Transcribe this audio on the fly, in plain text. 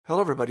Hello,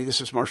 everybody. This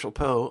is Marshall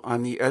Poe.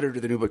 I'm the editor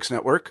of the New Books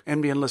Network.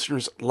 NBN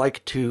listeners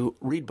like to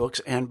read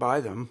books and buy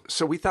them.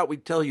 So we thought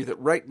we'd tell you that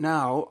right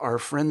now, our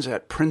friends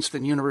at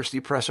Princeton University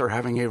Press are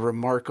having a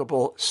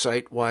remarkable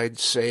site-wide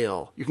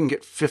sale. You can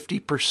get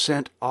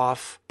 50%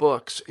 off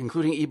books,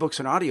 including ebooks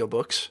and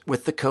audiobooks,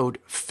 with the code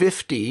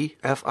 50,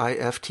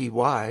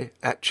 F-I-F-T-Y,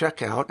 at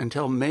checkout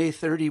until May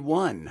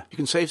 31. You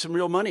can save some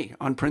real money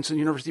on Princeton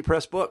University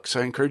Press books.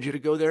 I encourage you to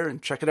go there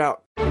and check it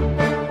out.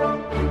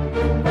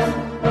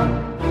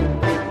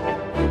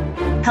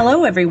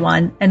 Hello,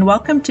 everyone, and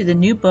welcome to the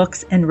New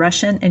Books in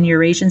Russian and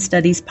Eurasian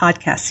Studies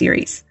podcast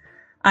series.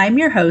 I'm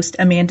your host,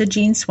 Amanda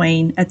Jean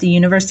Swain at the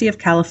University of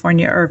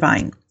California,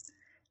 Irvine.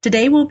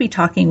 Today, we'll be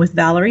talking with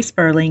Valerie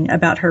Sperling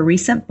about her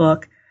recent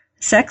book,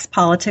 Sex,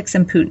 Politics,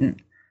 and Putin,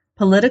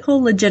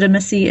 Political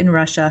Legitimacy in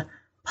Russia,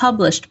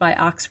 published by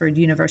Oxford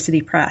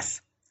University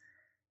Press.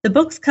 The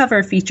book's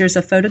cover features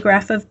a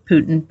photograph of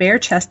Putin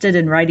bare-chested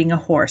and riding a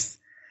horse,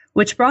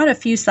 which brought a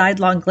few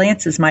sidelong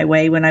glances my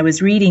way when I was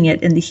reading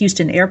it in the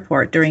Houston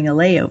airport during a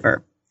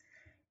layover.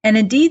 And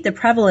indeed, the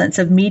prevalence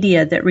of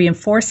media that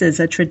reinforces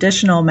a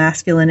traditional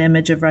masculine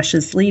image of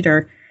Russia's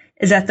leader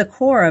is at the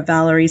core of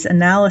Valerie's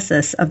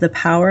analysis of the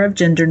power of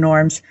gender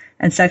norms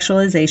and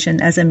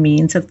sexualization as a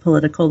means of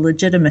political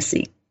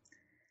legitimacy.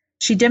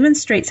 She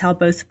demonstrates how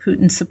both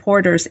Putin's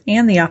supporters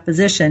and the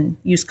opposition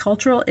use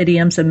cultural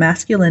idioms of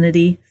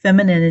masculinity,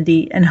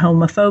 femininity, and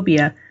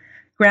homophobia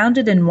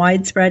grounded in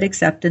widespread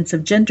acceptance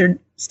of gender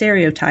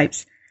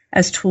stereotypes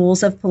as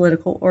tools of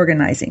political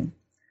organizing.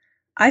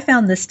 I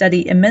found this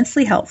study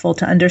immensely helpful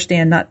to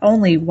understand not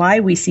only why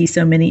we see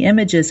so many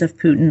images of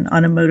Putin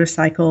on a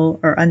motorcycle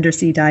or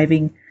undersea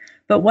diving,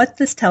 but what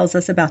this tells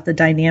us about the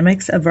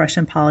dynamics of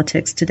Russian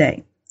politics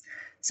today.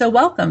 So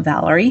welcome,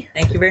 Valerie.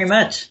 Thank you very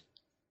much.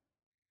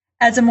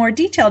 As a more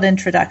detailed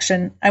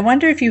introduction, I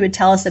wonder if you would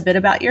tell us a bit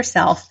about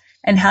yourself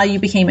and how you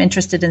became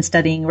interested in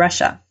studying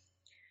Russia.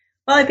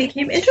 Well, I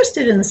became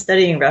interested in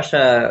studying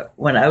Russia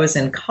when I was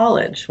in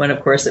college, when,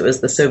 of course, it was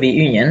the Soviet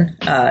Union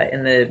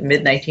in the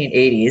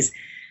mid-1980s.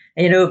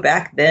 And,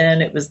 back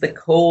then it was the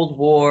Cold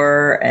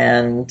War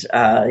and,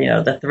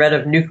 the threat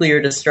of nuclear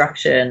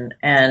destruction.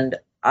 And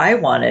I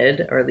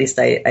wanted, or at least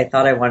I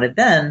thought I wanted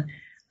then,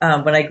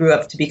 when I grew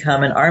up to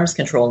become an arms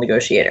control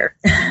negotiator,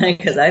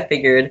 because I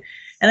figured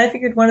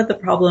one of the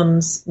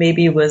problems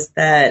maybe was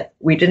that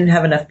we didn't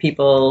have enough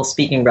people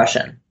speaking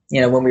Russian,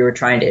 when we were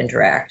trying to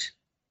interact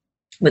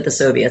with the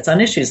Soviets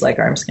on issues like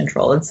arms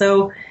control. And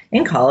so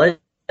in college,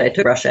 I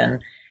took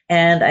Russian,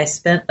 and I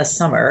spent a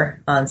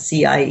summer on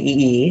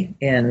CIEE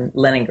in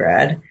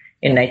Leningrad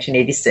in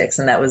 1986.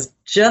 And that was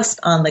just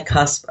on the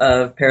cusp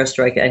of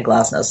perestroika and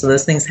glasnost. So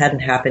those things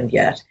hadn't happened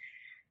yet.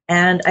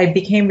 And I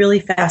became really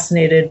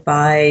fascinated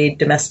by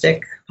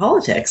domestic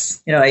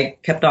politics. I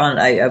kept on,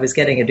 I was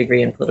getting a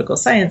degree in political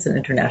science and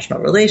international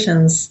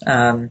relations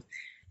for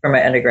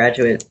my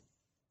undergraduate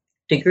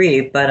degree,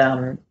 but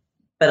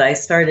I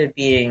started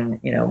being,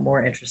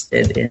 more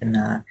interested in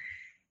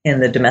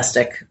the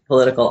domestic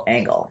political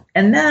angle.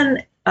 And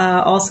then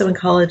also in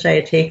college, I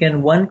had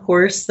taken one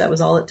course, that was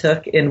all it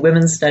took, in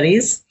women's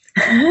studies.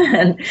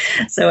 And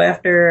so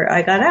after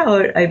I got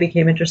out, I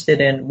became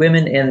interested in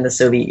women in the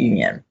Soviet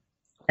Union.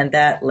 And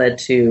that led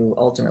to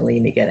ultimately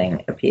me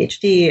getting a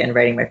PhD and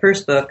writing my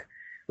first book,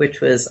 which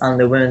was on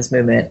the women's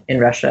movement in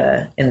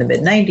Russia in the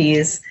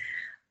mid-90s.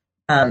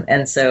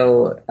 And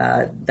so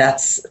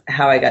that's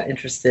how I got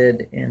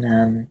interested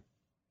in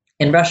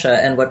Russia,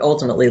 and what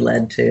ultimately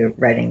led to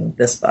writing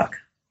this book.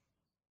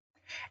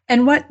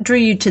 And what drew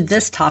you to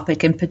this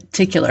topic in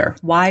particular?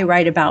 Why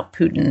write about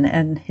Putin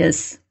and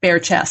his bare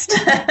chest?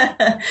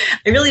 I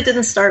really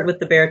didn't start with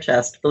the bare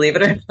chest, believe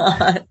it or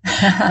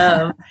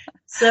not.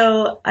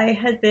 So I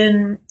had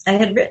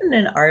written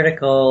an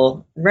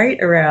article right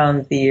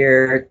around the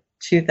year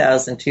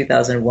 2000,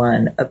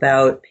 2001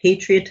 about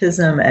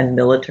patriotism and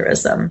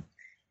militarism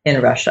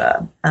in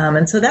Russia.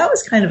 And so that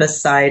was kind of a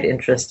side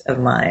interest of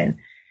mine.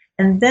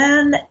 And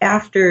then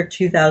after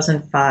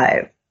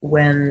 2005,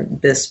 when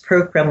this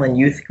pro-Kremlin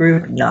youth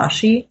group,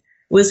 Nashi,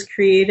 was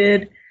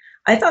created,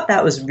 I thought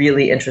that was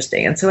really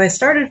interesting. And so I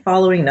started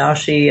following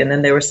Nashi, and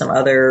then there were some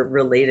other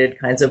related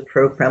kinds of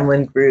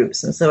pro-Kremlin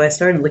groups. And so I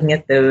started looking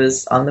at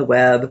those on the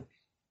web.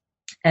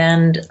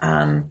 And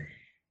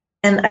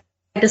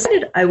I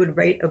decided I would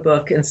write a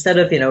book instead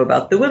of,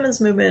 about the women's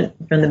movement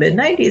from the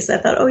mid-90s. I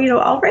thought,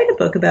 I'll write a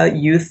book about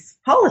youth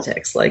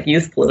politics, like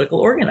youth political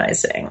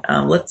organizing.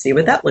 Let's see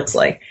what that looks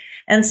like.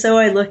 And so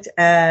I looked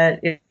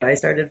at, I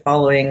started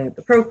following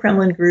the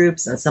pro-Kremlin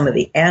groups and some of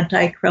the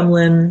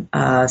anti-Kremlin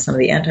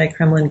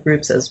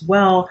groups as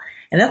well.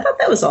 And I thought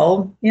that was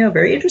all,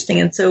 very interesting.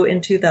 And so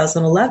in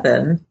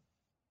 2011,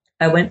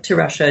 I went to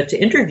Russia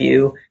to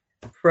interview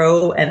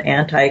pro and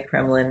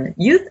anti-Kremlin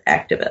youth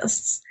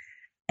activists.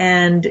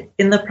 And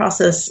in the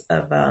process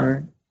of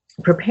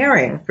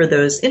preparing for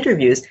those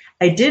interviews,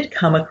 I did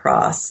come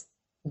across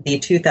the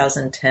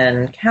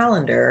 2010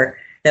 calendar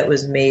that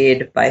was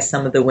made by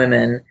some of the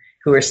women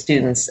who were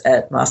students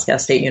at Moscow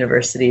State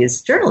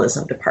University's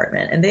journalism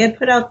department. And they had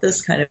put out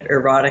this kind of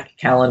erotic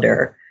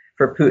calendar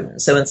for Putin.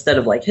 So instead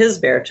of like his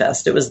bare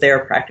chest, it was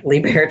their practically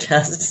bare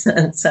chests.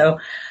 And so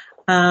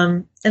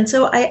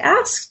I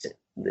asked,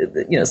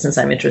 since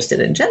I'm interested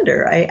in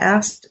gender, I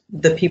asked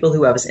the people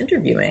who I was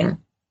interviewing,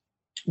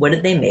 what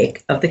did they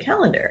make of the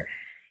calendar?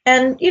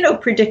 And,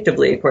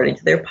 predictably, according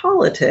to their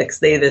politics,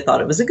 they either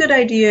thought it was a good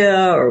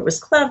idea or it was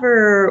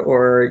clever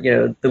or,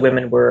 the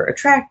women were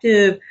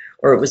attractive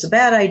or it was a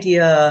bad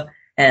idea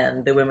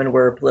and the women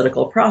were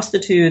political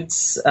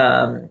prostitutes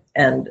and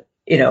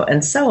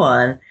so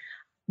on.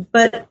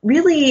 But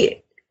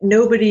really,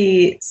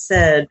 nobody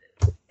said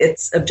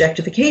it's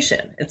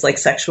objectification. It's like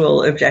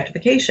sexual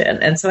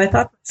objectification. And so I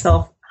thought to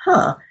myself,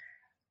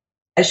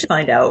 I should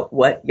find out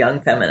what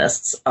young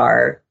feminists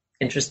are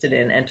interested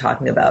in and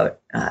talking about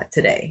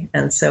today.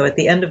 And so at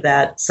the end of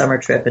that summer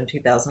trip in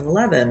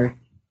 2011,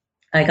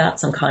 I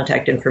got some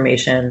contact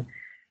information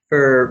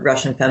for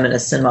Russian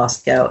feminists in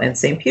Moscow and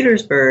St.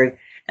 Petersburg,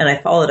 and I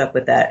followed up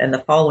with that. And the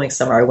following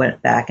summer, I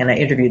went back and I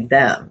interviewed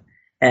them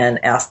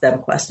and asked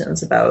them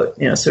questions about,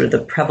 sort of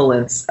the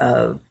prevalence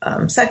of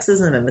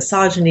sexism and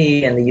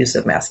misogyny and the use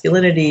of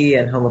masculinity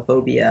and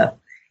homophobia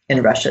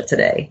in Russia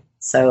today.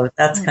 So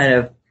that's kind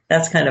of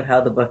how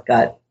the book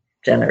got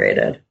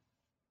generated.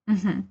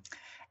 Mm-hmm.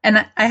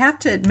 And I have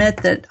to admit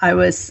that I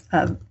was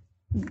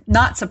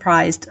not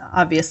surprised,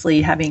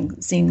 obviously,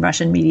 having seen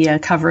Russian media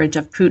coverage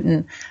of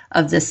Putin,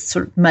 of this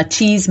sort of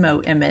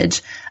machismo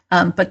image,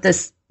 but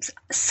this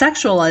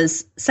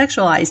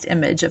sexualized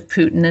image of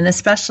Putin, and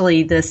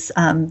especially this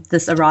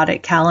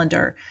erotic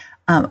calendar,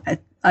 I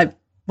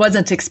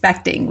wasn't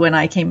expecting when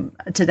I came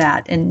to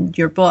that in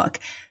your book.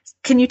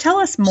 Can you tell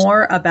us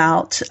more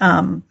about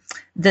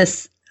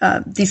these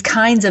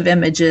kinds of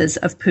images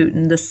of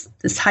Putin, this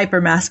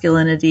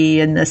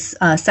hypermasculinity and this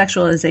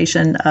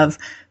sexualization of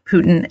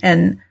Putin,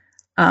 and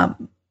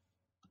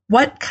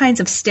what kinds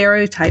of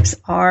stereotypes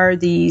are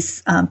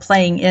these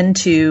playing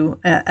into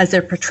as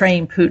they're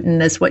portraying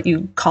Putin as what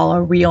you call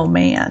a real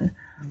man?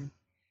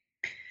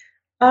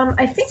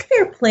 I think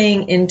they're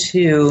playing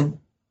into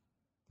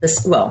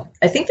this. Well,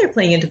 I think they're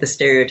playing into the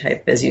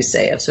stereotype, as you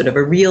say, of sort of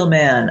a real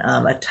man,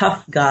 a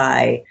tough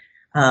guy,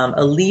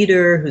 a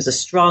leader who's a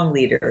strong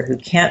leader who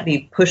can't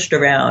be pushed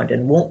around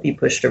and won't be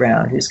pushed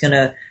around, who's going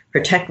to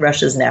protect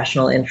Russia's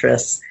national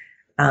interests.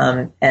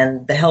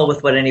 And the hell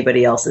with what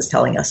anybody else is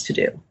telling us to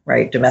do,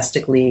 right,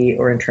 domestically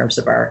or in terms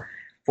of our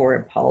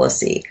foreign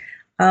policy.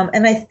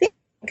 And I think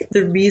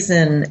the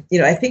reason,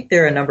 I think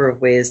there are a number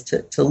of ways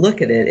to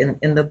look at it.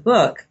 In the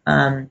book,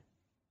 I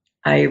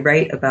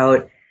write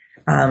about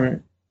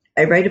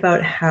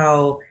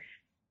how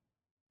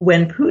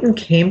when Putin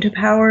came to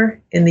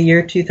power in the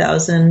year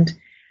 2000,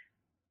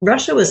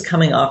 Russia was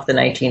coming off the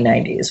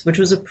 1990s, which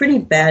was a pretty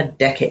bad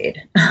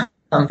decade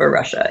for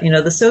Russia.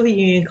 The Soviet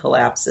Union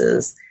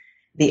collapses.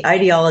 The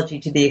ideology,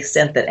 to the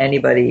extent that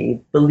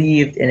anybody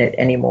believed in it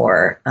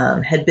anymore,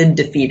 had been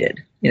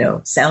defeated,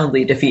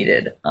 soundly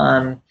defeated.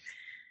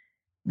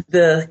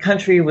 The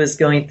country was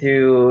going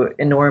through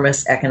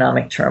enormous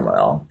economic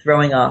turmoil,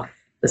 throwing off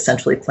the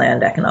centrally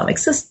planned economic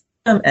system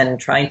and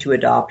trying to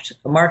adopt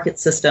a market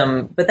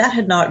system. But that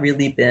had not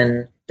really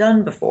been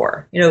done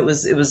before.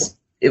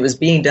 It was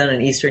being done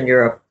in Eastern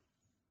Europe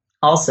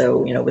also,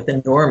 with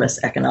enormous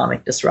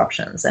economic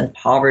disruptions and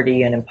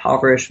poverty and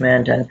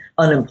impoverishment and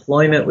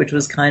unemployment, which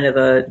was kind of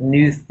a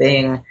new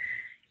thing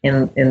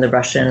in the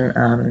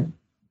Russian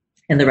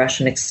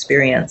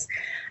experience.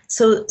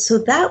 So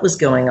that was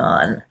going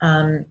on.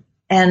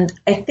 And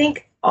I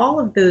think all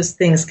of those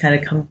things kind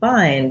of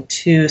combined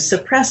to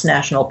suppress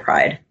national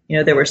pride.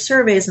 There were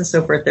surveys and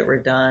so forth that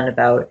were done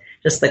about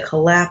just the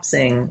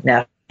collapsing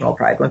national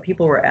pride. When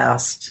people were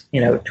asked,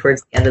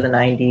 towards the end of the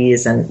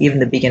 90s and even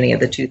the beginning of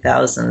the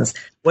 2000s,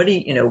 what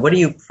are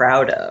you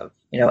proud of,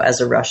 as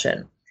a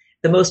Russian?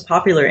 The most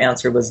popular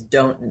answer was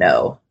don't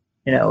know,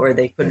 or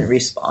they couldn't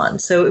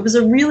respond. So it was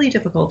a really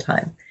difficult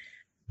time.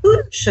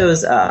 Putin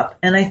shows up,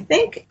 and I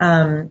think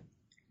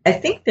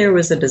there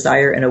was a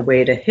desire in a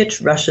way to hitch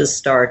Russia's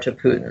star to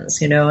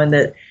Putin's, and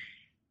that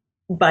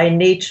by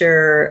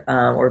nature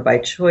or by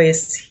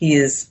choice, he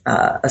is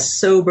a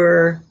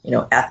sober,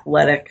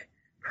 athletic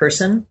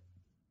person.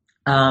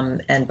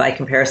 And by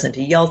comparison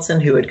to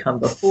Yeltsin, who had come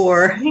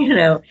before, he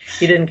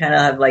didn't kind of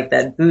have like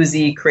that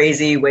boozy,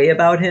 crazy way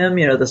about him,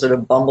 the sort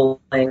of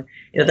bumbling,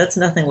 that's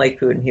nothing like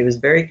Putin. He was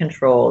very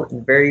controlled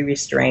and very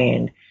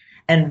restrained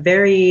and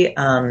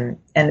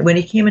and when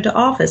he came into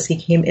office, he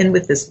came in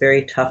with this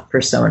very tough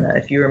persona.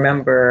 If you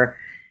remember,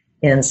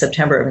 in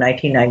September of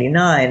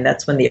 1999,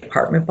 that's when the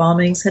apartment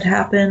bombings had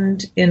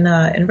happened in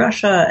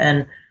Russia,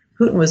 and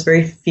Putin was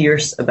very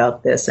fierce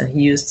about this, and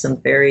he used some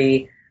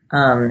very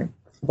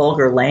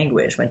vulgar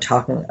language when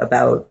talking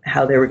about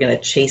how they were going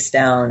to chase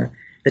down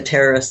the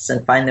terrorists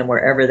and find them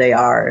wherever they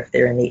are. If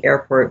they're in the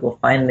airport, we'll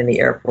find them in the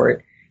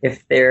airport.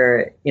 If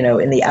they're,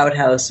 in the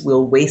outhouse,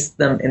 we'll waste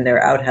them in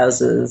their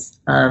outhouses.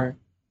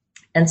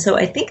 And so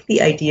I think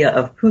the idea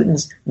of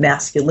Putin's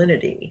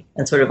masculinity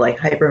and sort of like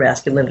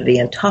hyper-masculinity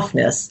and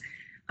toughness,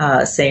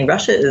 saying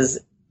Russia is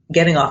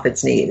getting off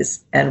its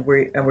knees and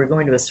we're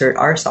going to assert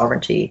our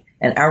sovereignty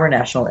and our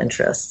national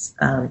interests.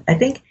 I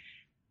think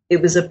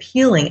it was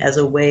appealing as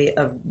a way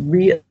of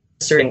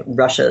reasserting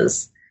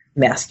Russia's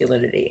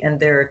masculinity. And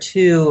there are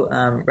two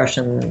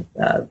Russian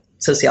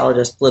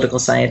sociologists, political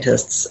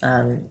scientists,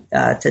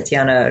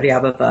 Tatiana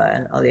Ryabova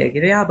and Oleg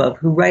Ryabov,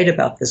 who write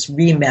about this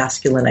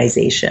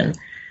remasculinization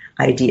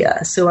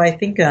idea. So I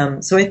think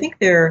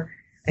they're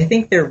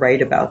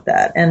right about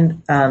that.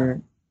 And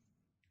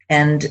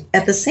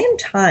at the same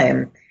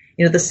time,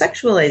 the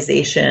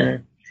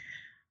sexualization,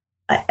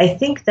 I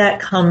think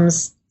that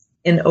comes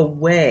in a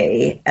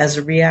way as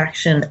a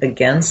reaction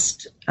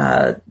against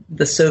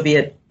the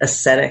Soviet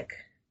ascetic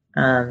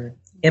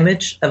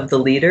image of the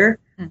leader.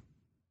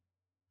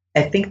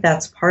 I think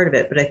that's part of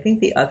it, but I think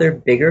the other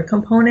bigger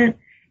component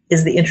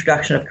is the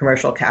introduction of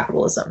commercial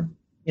capitalism.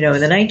 In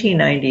the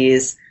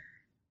 1990s,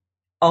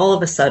 all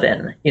of a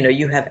sudden,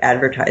 you have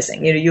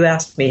advertising. You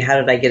asked me, how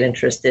did I get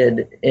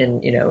interested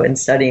in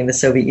studying the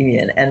Soviet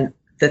Union? And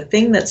the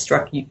thing that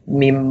struck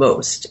me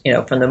most,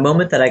 from the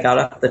moment that I got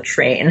off the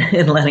train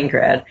in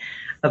Leningrad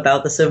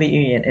about the Soviet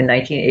Union in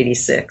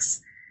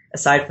 1986,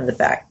 aside from the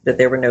fact that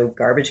there were no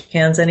garbage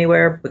cans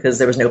anywhere because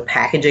there was no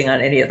packaging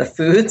on any of the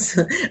foods,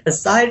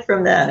 aside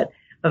from that,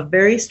 a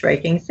very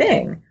striking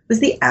thing was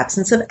the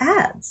absence of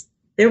ads.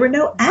 There were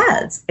no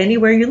ads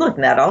anywhere you looked.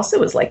 And that also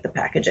was like the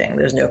packaging.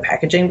 There's no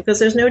packaging because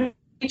there's no need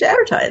to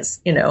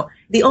advertise.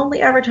 The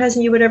only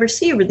advertising you would ever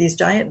see were these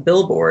giant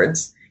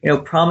billboards,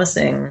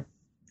 promising,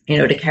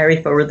 to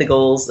carry forward the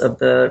goals of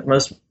the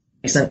most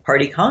recent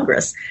party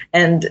Congress.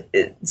 And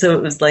so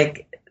it was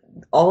like,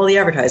 all of the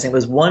advertising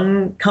was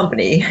one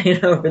company,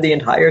 for the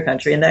entire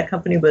country, and that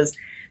company was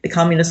the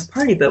Communist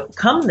Party. But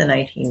come the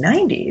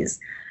 1990s,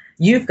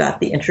 you've got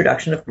the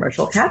introduction of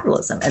commercial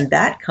capitalism, and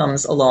that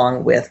comes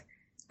along with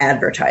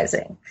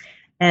advertising.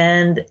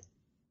 And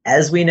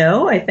as we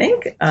know, I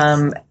think,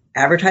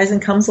 advertising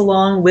comes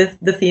along with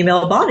the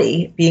female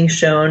body being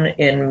shown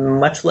in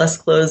much less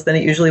clothes than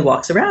it usually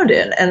walks around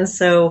in. And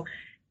so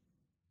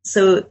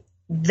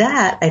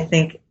that, I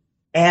think,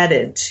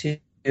 added to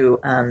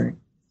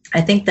I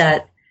think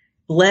that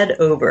bled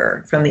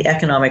over from the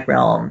economic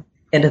realm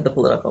into the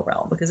political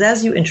realm, because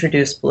as you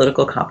introduce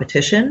political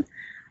competition,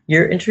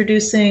 you're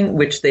introducing,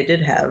 which they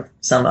did have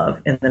some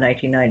of in the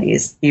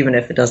 1990s, even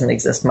if it doesn't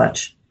exist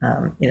much,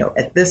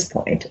 at this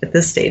point, at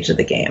this stage of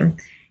the game.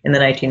 In the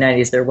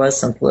 1990s, there was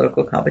some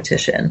political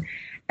competition.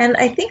 And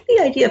I think the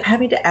idea of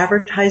having to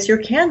advertise your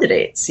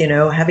candidates,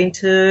 having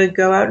to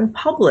go out in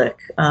public,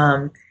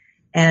 and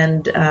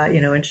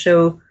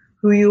show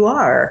who you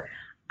are,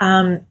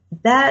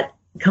 that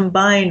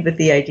combined with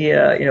the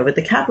idea, with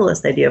the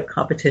capitalist idea of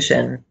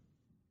competition,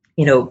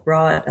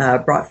 brought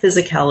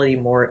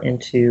physicality more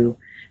into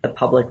the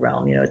public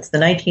realm. It's the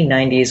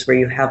 1990s where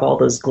you have all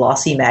those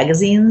glossy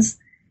magazines,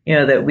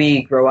 that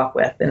we grow up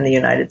with in the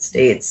United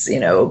States,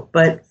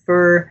 but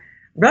for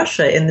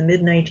Russia in the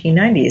mid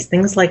 1990s,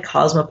 things like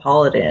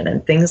Cosmopolitan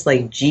and things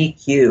like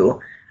GQ,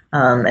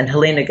 and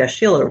Helena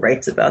Gashila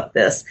writes about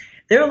this.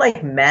 They're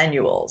like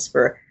manuals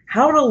for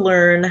how to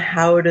learn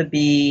how to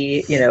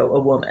be, a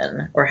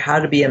woman or how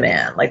to be a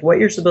man, like what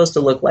you're supposed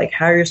to look like,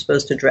 how you're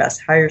supposed to dress,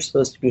 how you're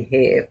supposed to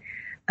behave.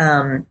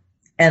 And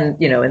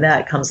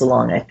that comes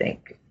along, I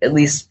think, at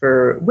least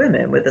for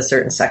women, with a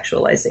certain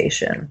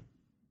sexualization.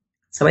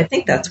 So I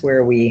think that's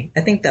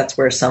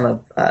where some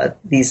of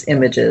these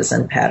images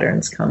and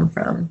patterns come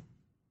from.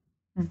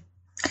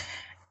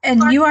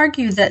 And you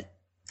argue that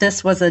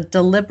this was a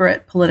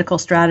deliberate political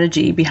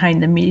strategy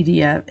behind the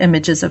media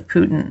images of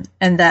Putin,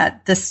 and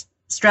that this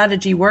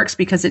strategy works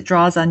because it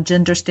draws on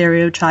gender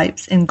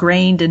stereotypes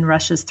ingrained in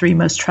Russia's three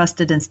most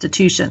trusted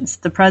institutions,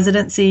 the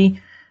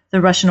presidency, the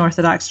Russian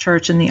Orthodox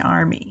Church, and the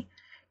army.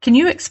 Can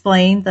you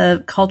explain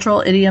the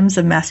cultural idioms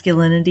of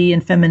masculinity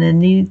and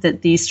femininity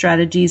that these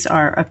strategies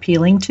are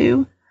appealing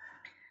to?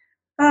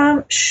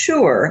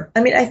 Sure.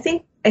 I mean, I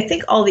think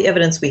all the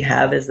evidence we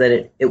have is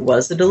that it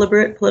was a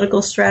deliberate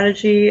political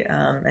strategy.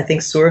 I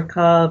think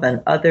Surkov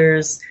and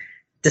others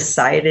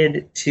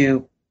decided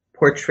to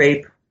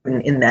portray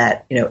in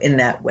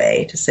that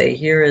way, to say,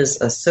 here is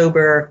a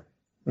sober,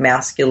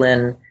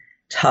 masculine,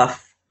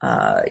 tough,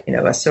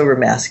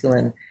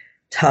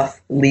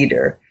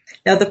 leader.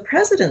 Now, the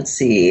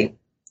presidency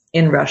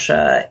in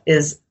Russia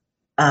is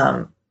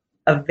a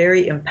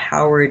very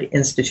empowered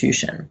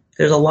institution.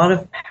 There's a lot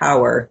of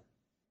power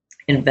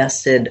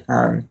invested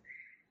in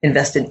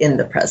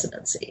the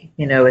presidency.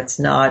 It's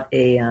not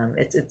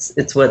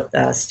it's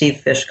what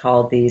Steve Fish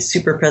called the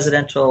super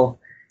presidential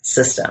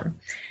system.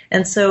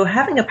 And so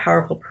having a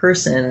powerful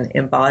person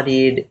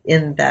embodied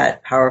in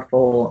that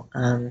powerful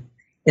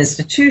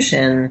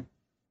institution,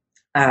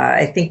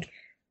 I think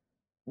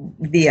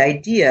the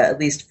idea, at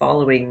least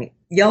following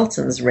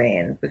Yeltsin's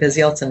reign, because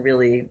Yeltsin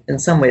really, in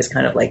some ways,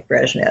 kind of like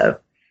Brezhnev,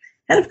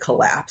 kind of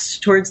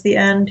collapsed towards the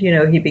end.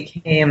 He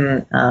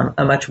became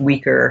a much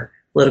weaker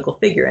political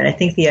figure. And I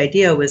think the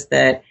idea was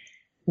that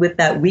with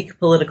that weak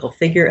political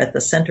figure at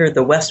the center,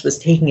 the West was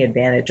taking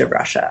advantage of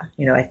Russia.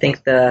 I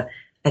think the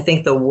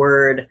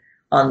word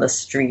on the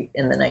street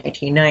in the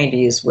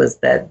 1990s was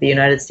that the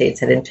United States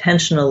had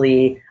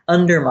intentionally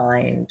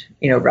undermined,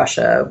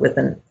 Russia with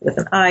an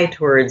eye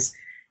towards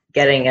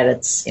getting at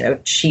its,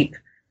 cheap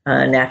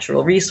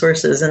natural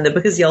resources, and that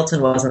because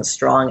Yeltsin wasn't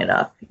strong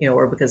enough,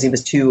 or because he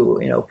was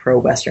too,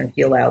 pro-Western,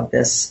 he allowed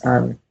this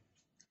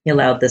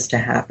to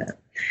happen.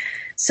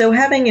 So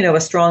having, a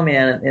strong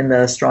man in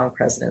the strong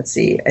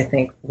presidency, I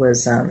think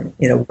was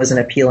an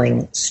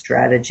appealing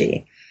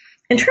strategy.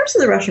 In terms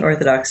of the Russian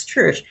Orthodox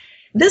Church,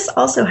 this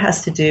also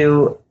has to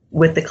do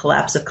with the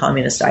collapse of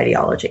communist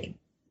ideology.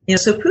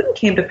 So Putin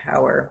came to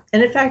power,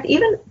 and in fact,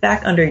 even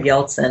back under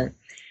Yeltsin,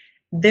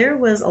 there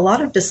was a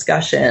lot of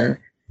discussion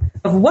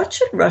of what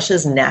should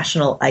Russia's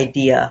national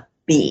idea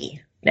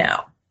be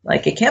now.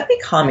 Like, it can't be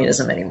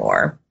communism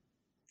anymore.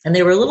 And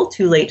they were a little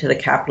too late to the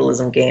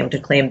capitalism game to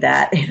claim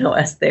that,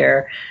 as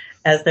their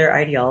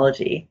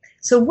ideology.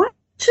 So what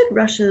should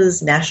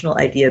Russia's national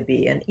idea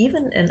be? And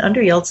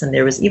under Yeltsin,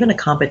 there was even a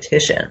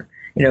competition,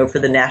 for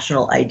the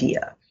national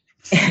idea.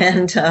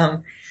 And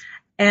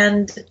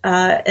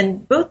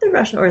both the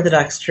Russian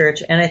Orthodox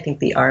Church and I think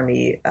the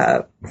army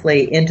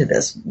play into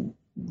this.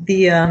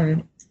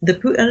 Under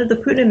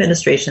the Putin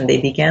administration, they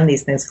began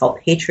these things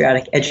called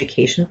patriotic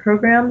education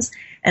programs.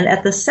 And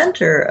at the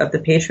center of the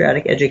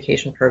patriotic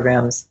education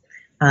programs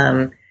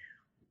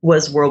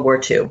was World War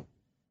II,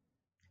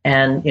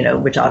 and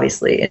in which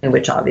obviously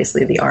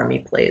the army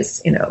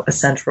plays a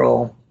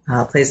central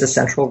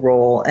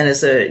role and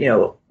is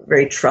a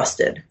very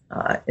trusted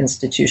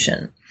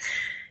institution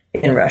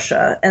in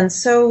Russia. And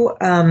so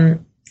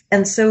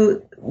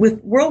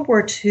with World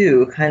War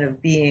II kind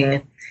of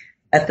being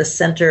at the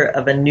center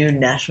of a new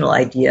national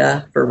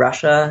idea for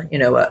Russia,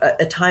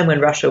 a time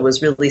when Russia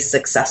was really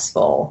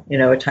successful,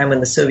 a time when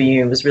the Soviet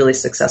Union was really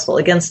successful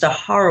against a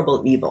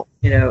horrible evil,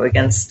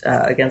 against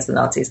the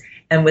Nazis,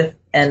 and with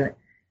an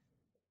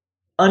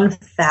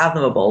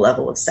unfathomable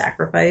level of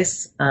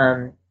sacrifice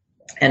and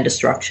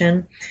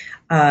destruction.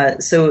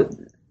 So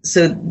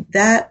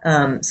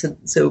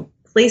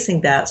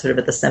placing that sort of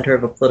at the center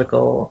of a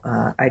political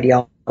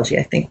ideology,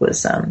 I think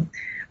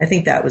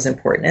that was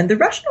important. And the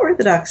Russian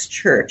Orthodox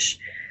Church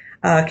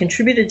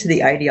contributed to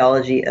the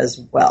ideology as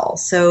well.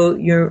 So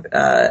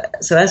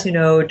as you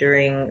know,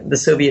 during the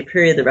Soviet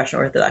period, the Russian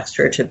Orthodox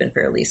Church had been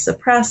fairly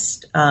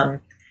suppressed.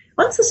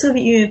 Once the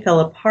Soviet Union fell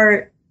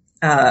apart,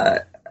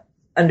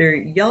 under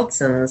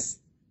Yeltsin's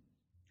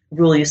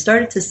rule, you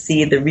started to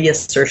see the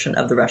reassertion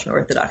of the Russian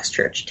Orthodox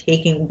Church,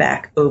 taking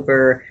back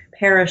over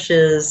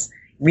parishes,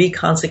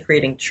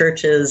 reconsecrating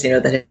churches,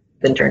 that had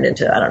been turned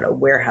into,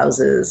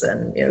 warehouses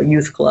and,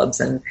 youth clubs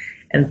and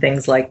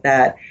things like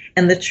that.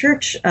 And the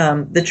church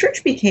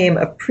became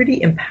a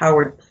pretty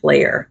empowered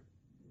player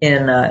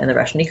in the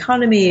Russian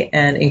economy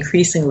and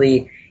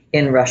increasingly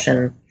in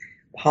Russian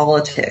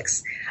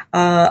politics.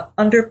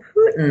 Under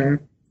Putin,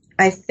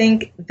 I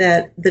think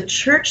that the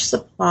church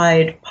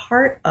supplied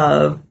part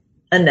of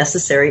a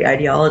necessary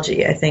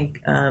ideology. I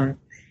think, the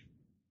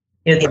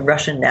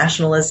Russian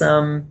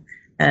nationalism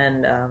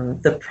and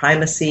the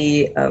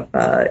primacy of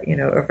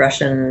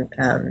Russian,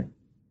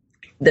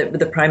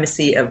 the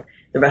primacy of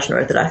the Russian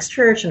Orthodox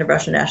Church and of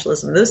Russian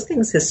nationalism, those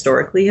things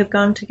historically have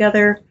gone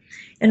together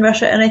in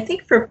Russia. And I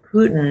think for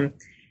Putin,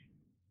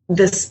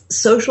 this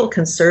social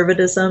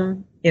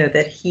conservatism,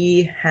 that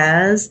he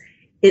has,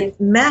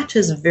 it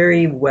matches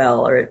very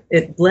well, or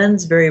it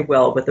blends very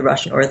well with the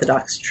Russian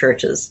Orthodox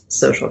Church's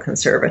social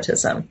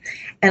conservatism.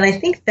 And I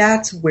think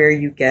that's where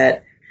you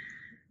get,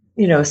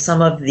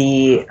 some of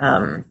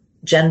the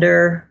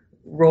gender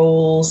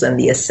roles and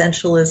the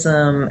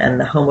essentialism and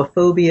the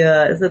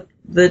homophobia.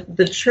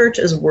 The church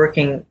is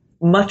working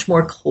much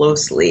more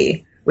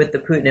closely with the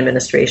Putin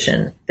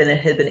administration than it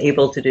had been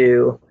able to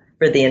do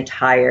for the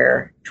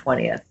entire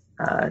 20th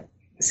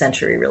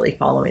century, really,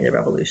 following the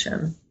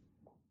revolution.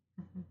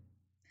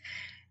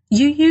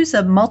 You use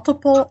a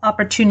multiple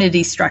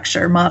opportunity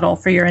structure model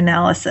for your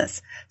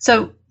analysis.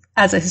 So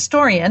as a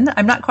historian,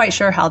 I'm not quite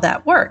sure how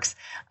that works.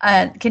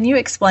 Can you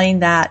explain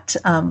that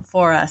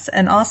for us?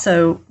 And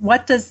also,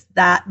 what does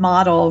that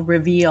model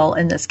reveal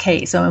in this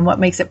case? And what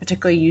makes it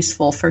particularly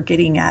useful for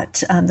getting at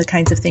the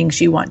kinds of things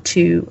you want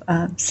to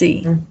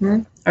see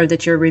or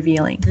that you're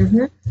revealing?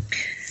 Mm-hmm.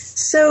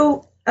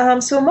 So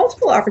a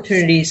multiple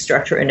opportunity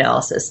structure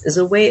analysis is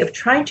a way of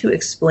trying to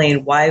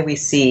explain why we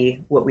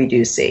see what we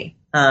do see.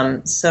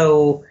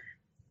 So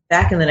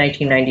back in the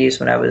 1990s,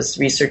 when I was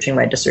researching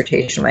my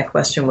dissertation, my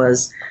question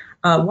was,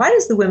 why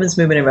does the women's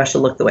movement in Russia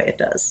look the way it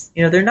does?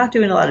 They're not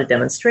doing a lot of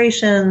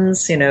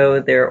demonstrations.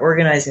 Their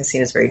organizing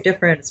scene is very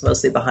different. It's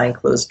mostly behind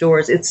closed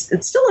doors.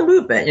 It's still a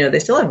movement. They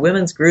still have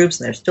women's groups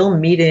and they're still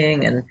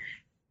meeting and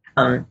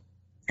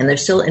they're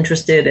still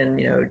interested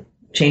in,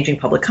 changing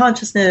public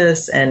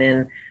consciousness and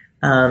in,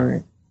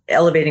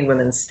 elevating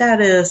women's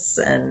status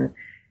and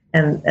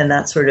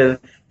that sort of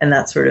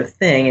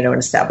thing, and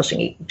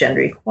establishing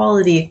gender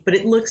equality, but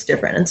it looks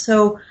different.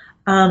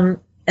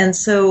 And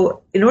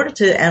so in order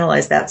to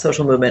analyze that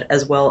social movement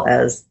as well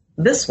as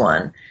this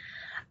one,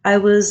 I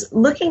was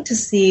looking to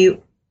see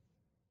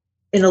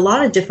in a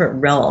lot of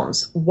different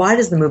realms, why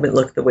does the movement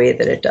look the way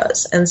that it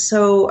does? And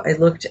so I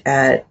looked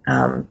at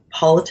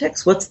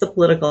politics. What's the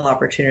political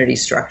opportunity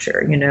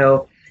structure?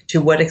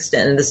 to what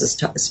extent, and this is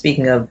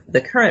speaking of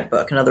the current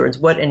book, in other words,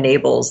 what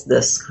enables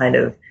this kind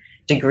of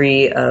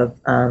degree of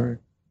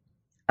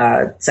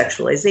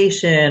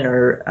sexualization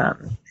or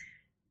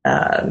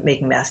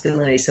making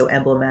masculinity so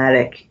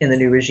emblematic in the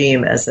new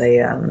regime as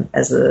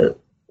a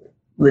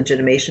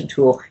legitimation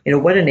tool.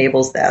 What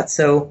enables that?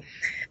 So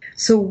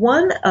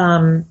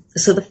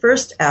the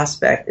first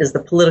aspect is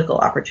the political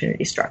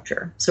opportunity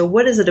structure. So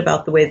what is it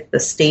about the way that the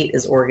state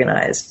is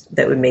organized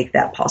that would make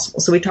that possible?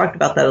 So we talked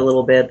about that a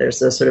little bit.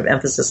 There's a sort of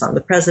emphasis on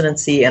the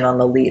presidency and on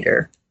the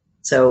leader.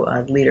 So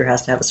the leader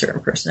has to have a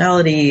certain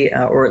personality,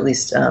 or at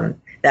least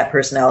that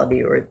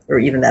personality or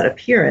even that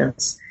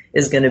appearance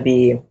is going to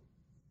be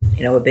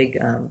a big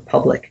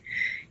public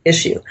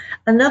issue.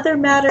 Another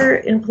matter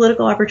in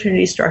political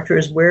opportunity structure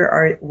is where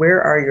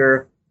are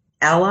your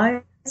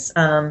allies,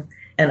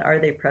 and are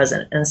they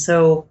present? And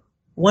so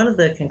one of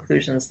the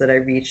conclusions that I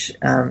reach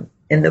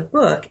in the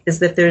book is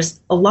that there's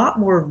a lot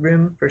more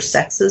room for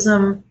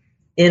sexism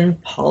in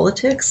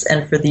politics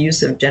and for the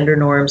use of gender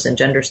norms and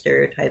gender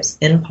stereotypes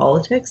in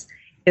politics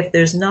if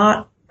there's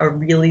not a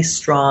really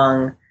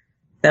strong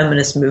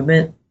feminist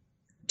movement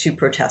to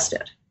protest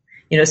it.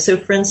 So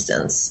for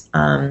instance,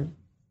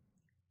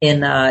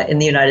 in the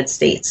United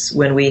States,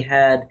 when we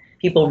had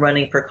people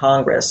running for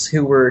Congress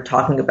who were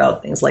talking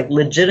about things like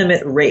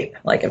legitimate rape,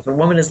 like if a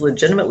woman is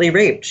legitimately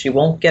raped, she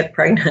won't get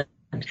pregnant,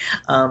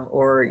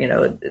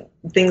 or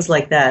things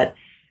like that.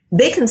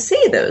 They can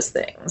say those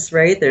things,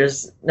 right?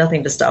 There's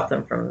nothing to stop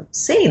them from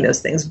saying those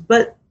things,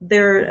 but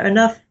there's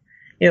enough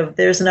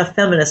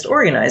feminist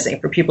organizing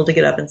for people to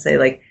get up and say,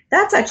 like,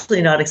 that's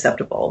actually not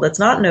acceptable. That's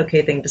not an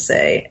okay thing to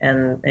say.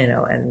 And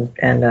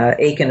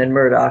Aiken and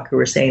Murdoch, who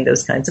were saying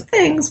those kinds of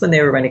things when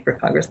they were running for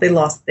Congress, they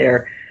lost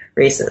their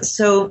races.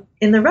 So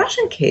in the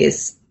Russian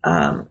case,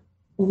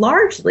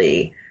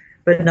 largely,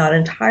 but not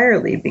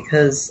entirely,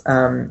 because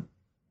of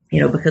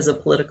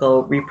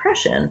political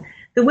repression,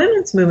 the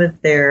women's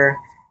movement there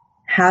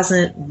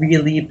hasn't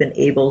really been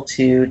able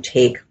to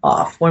take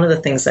off. One of the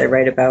things I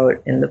write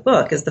about in the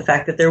book is the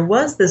fact that there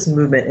was this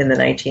movement in the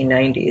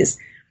 1990s.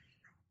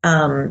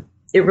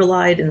 It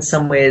relied in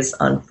some ways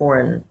on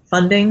foreign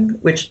funding,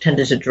 which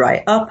tended to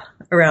dry up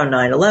around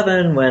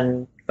 9/11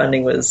 when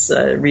funding was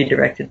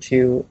redirected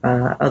to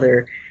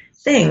other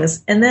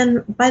things. And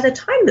then by the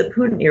time the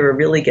Putin era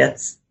really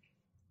gets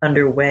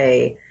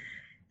underway,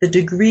 the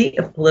degree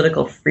of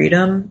political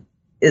freedom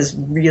is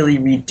really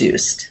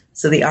reduced.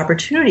 So the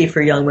opportunity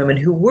for young women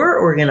who were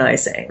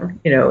organizing,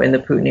 in the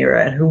Putin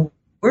era and who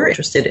were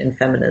interested in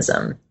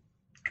feminism,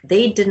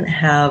 they didn't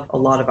have a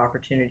lot of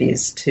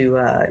opportunities to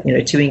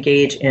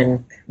engage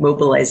in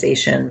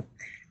mobilization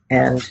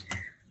and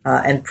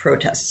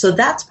protest. So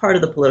that's part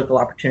of the political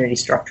opportunity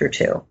structure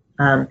too.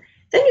 Then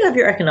you have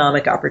your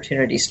economic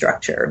opportunity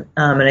structure,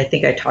 and I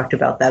think I talked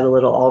about that a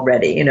little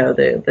already.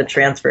 The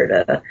transfer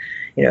to,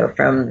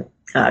 from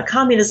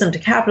communism to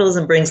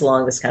capitalism brings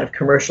along this kind of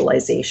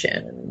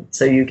commercialization, and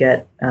so you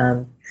get,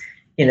 the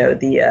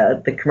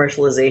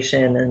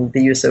commercialization and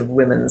the use of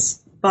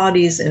women's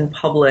bodies in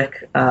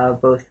public,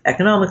 both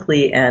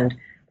economically and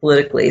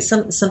politically.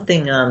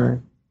 Something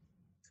that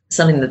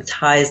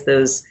ties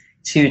those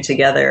two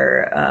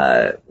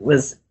together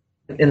was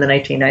in the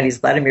 1990s,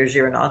 Vladimir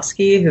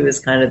Zhirinovsky, who is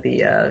kind of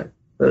he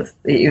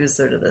was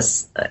sort of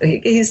this,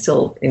 he's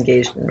still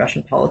engaged in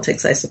Russian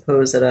politics, I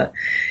suppose, at a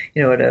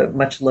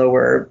much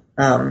lower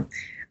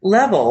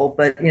level.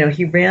 But,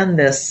 he ran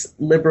this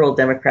Liberal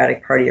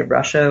Democratic Party of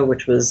Russia,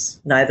 which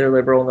was neither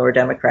liberal nor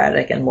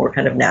democratic and more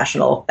kind of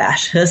national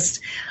fascist.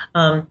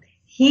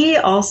 He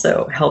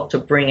also helped to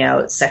bring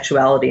out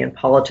sexuality in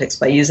politics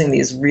by using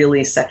these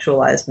really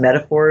sexualized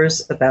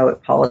metaphors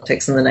about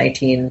politics in the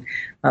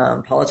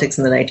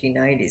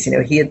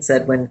 1990s. He had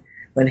said when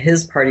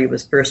his party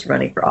was first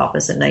running for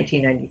office in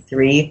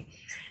 1993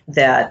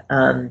 that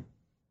on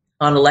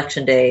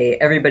election day,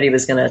 everybody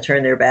was going to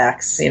turn their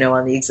backs,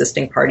 on the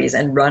existing parties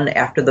and run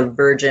after the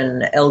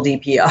virgin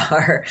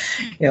LDPR,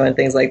 and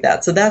things like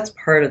that. So that's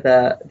part of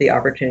the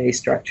opportunity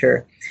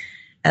structure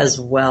as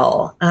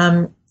well.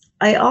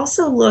 I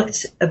also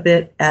looked a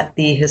bit at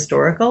the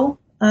historical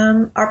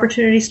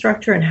opportunity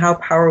structure and how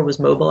power was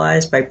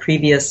mobilized by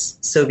previous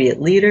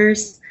Soviet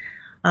leaders.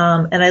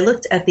 And I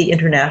looked at the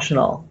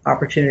international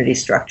opportunity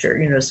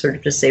structure, sort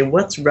of to say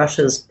what's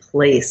Russia's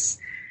place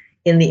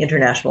in the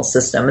international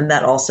system. And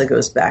that also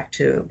goes back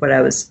to what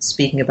I was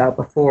speaking about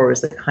before,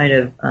 was the kind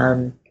of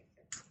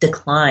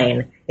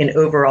decline in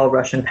overall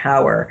Russian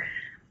power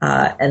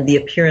and the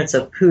appearance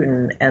of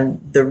Putin and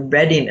the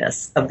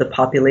readiness of the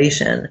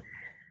population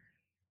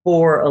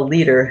for a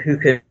leader who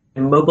could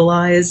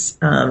mobilize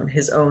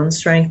his own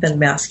strength and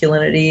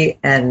masculinity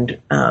and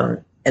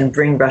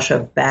bring Russia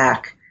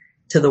back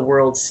to the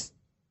world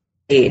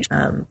stage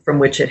from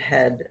which it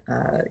had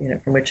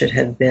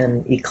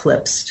been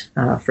eclipsed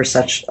for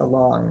such a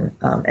long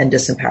and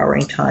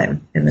disempowering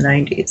time in the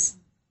 90s.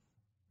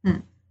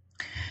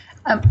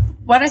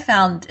 What I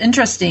found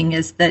interesting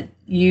is that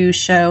you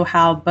show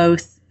how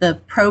both the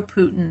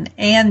pro-Putin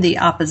and the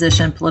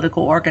opposition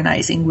political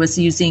organizing was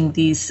using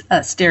these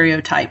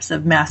stereotypes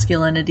of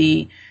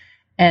masculinity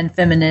and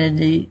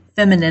femininity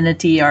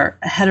or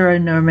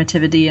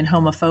heteronormativity and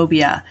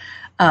homophobia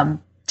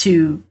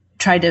to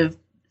try to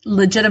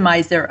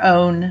legitimize their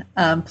own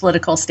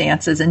political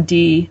stances and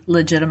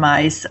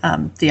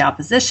delegitimize the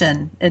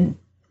opposition, in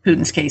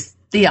Putin's case,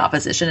 the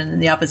opposition, and in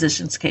the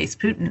opposition's case,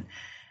 Putin.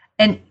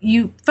 And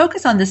you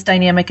focus on this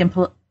dynamic in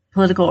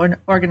political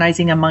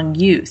organizing among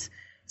youth.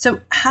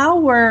 So how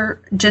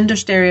were gender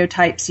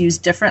stereotypes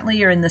used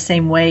differently or in the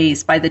same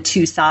ways by the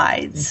two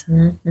sides?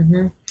 Mm-hmm,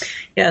 mm-hmm.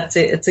 Yeah,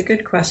 it's a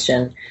good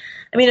question.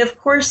 I mean, of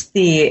course,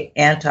 the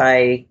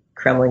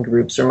anti-Kremlin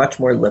groups are much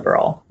more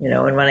liberal,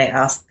 and when I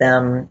asked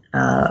them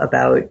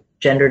about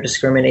gender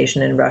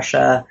discrimination in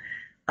Russia,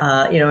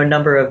 a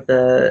number of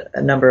the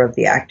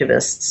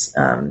activists,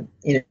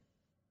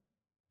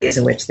 ways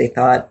in which they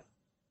thought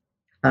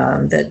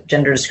that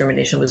gender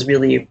discrimination was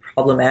really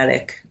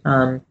problematic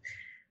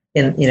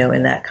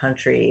in that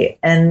country,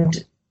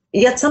 and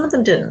yet some of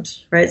them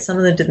didn't, right? Some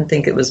of them didn't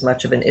think it was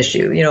much of an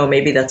issue.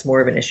 Maybe that's more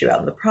of an issue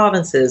out in the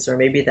provinces, or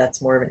maybe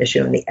that's more of an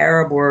issue in the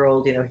Arab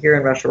world. Here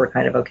in Russia, we're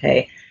kind of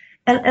okay.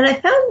 And I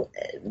found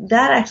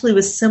that actually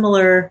was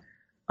similar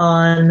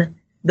on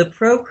the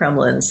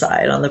pro-Kremlin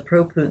side, on the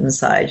pro-Putin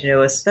side,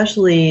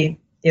 especially,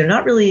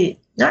 not really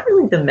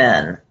the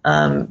men,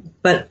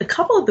 but a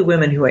couple of the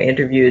women who I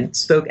interviewed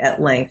spoke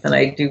at length, and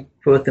I do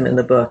quote them in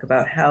the book,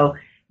 about how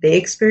they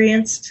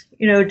experienced,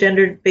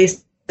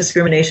 gender-based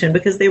discrimination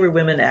because they were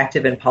women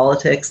active in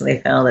politics, and they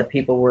found that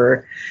people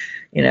were,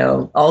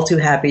 all too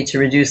happy to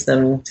reduce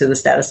them to the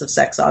status of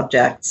sex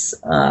objects,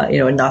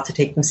 and not to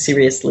take them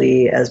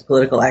seriously as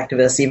political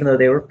activists, even though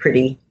they were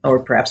pretty, or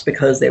perhaps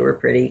because they were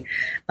pretty,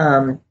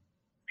 and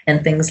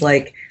things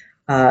like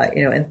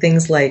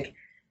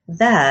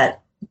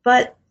that.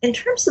 But in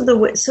terms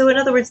of so in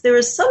other words, there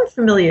was some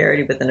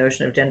familiarity with the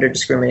notion of gender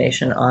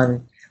discrimination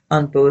on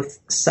both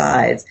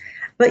sides.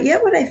 But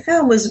yet what I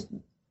found was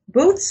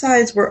both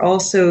sides were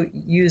also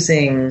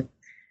using,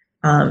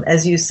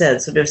 as you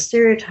said, sort of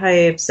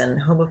stereotypes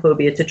and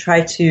homophobia to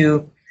try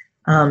to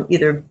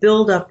either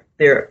build up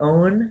their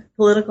own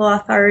political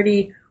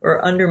authority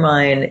or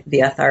undermine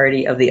the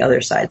authority of the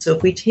other side. So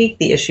if we take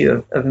the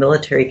issue of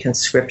military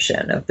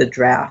conscription, of the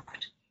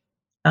draft,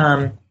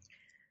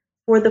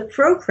 for the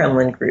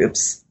pro-Kremlin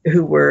groups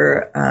who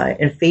were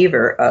in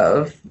favor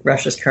of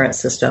Russia's current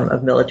system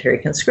of military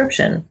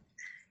conscription,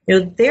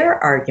 their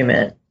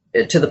argument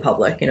to the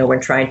public,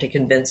 when trying to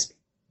convince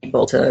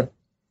people to,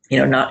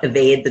 not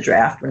evade the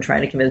draft, when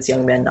trying to convince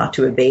young men not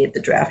to evade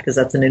the draft, because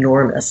that's an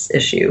enormous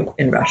issue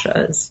in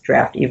Russia, is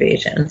draft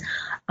evasion.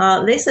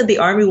 They said the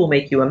army will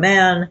make you a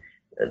man.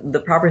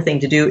 The proper thing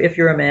to do if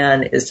you're a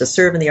man is to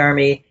serve in the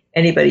army.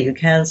 Anybody who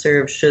can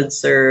serve should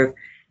serve.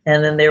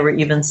 And then there were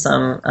even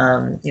some,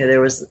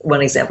 there was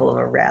one example of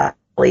a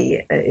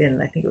rally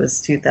in, I think it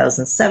was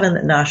 2007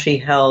 that Nashi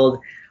held,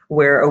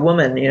 where a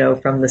woman,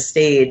 from the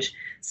stage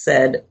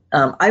said,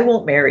 I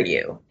won't marry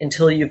you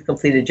until you've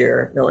completed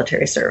your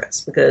military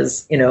service,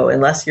 because,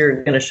 unless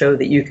you're going to show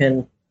that you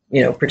can,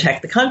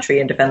 protect the country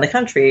and defend the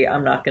country,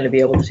 I'm not going to be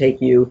able to take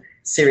you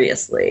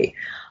seriously.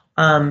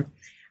 On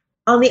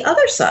the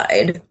other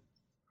side,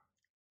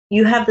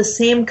 you have the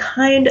same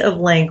kind of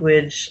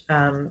language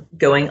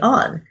going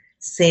on,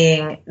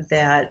 saying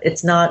that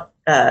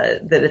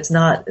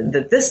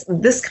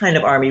this kind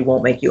of army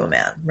won't make you a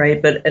man,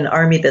 right? But an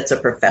army that's a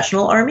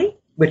professional army,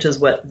 which is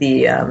what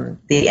the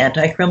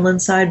anti-Kremlin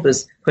side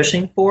was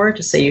pushing for,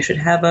 to say you should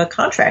have a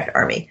contract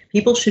army.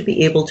 People should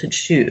be able to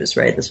choose,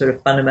 right? The sort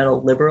of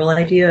fundamental liberal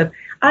idea of,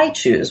 I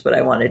choose what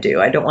I want to do.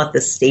 I don't want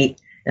the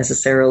state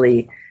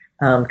necessarily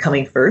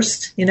coming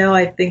first.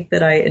 I think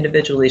that I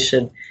individually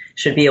should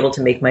be able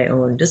to make my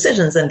own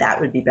decisions, and that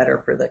would be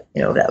better for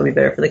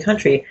the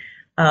country.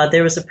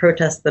 There was a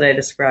protest that I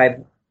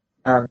described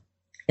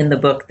in the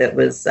book that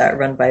was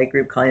run by a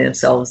group calling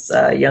themselves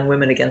Young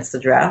Women Against the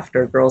Draft,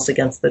 or Girls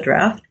Against the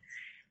Draft.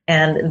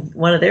 And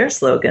one of their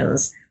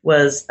slogans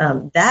was,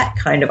 that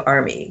kind of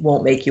army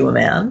won't make you a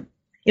man.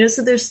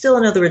 So they're still,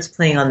 in other words,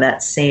 playing on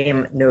that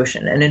same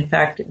notion. And in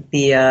fact,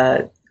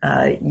 the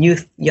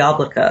Youth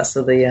Yabloko,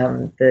 so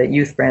the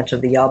youth branch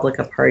of the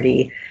Yabloko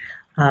Party,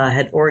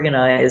 had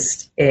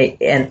organized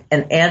an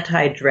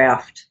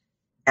anti-draft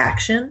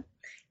action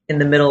in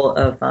the middle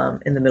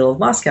of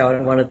Moscow,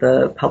 in one of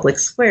the public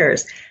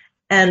squares.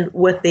 And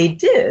what they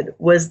did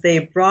was they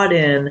brought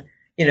in,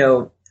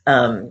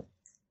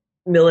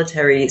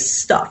 military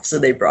stuff. So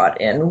they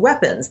brought in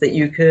weapons that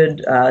you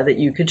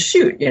could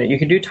shoot. You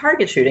could do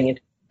target shooting and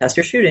test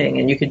your shooting,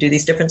 and you could do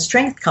these different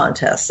strength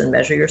contests and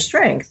measure your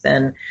strength.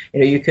 And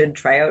you could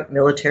try out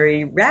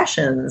military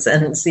rations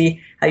and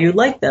see how you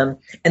like them.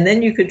 And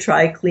then you could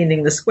try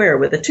cleaning the square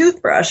with a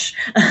toothbrush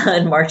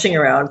and marching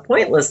around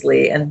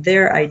pointlessly. And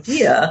their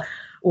idea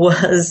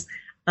was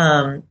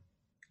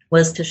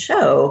to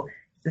show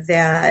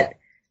that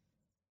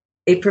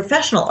a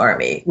professional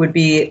army would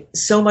be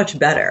so much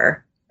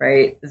better,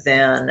 right,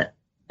 than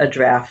a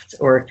draft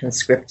or a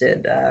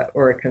conscripted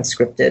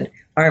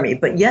army.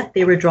 But yet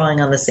they were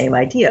drawing on the same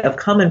idea of,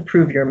 come and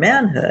prove your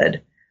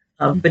manhood,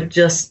 but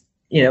just,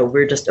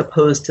 we're just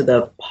opposed to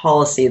the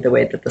policy, the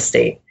way that the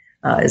state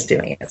is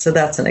doing it. So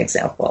that's an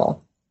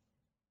example.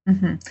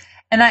 Mm-hmm.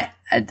 And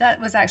that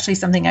was actually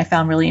something I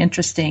found really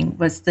interesting,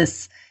 was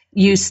this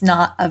use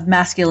not of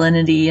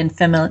masculinity and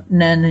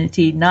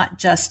femininity, not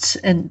just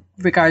in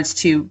regards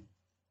to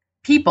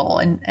people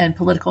and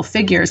political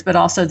figures, but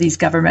also these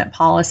government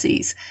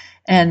policies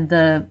and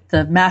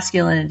the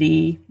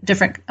masculinity,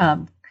 different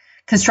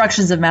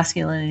constructions of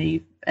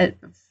masculinity,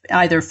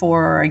 either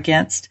for or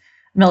against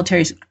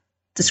military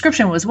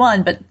description was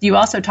one, but you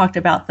also talked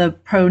about the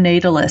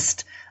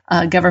pro-natalist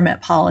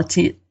government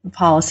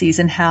policies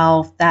and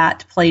how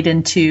that played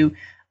into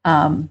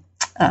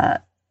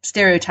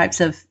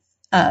stereotypes of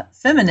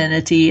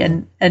femininity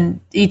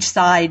and each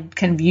side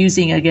kind of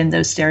using, again,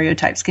 those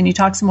stereotypes. Can you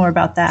talk some more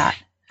about that?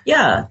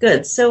 Yeah,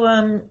 good. So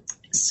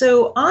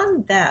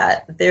on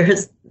that,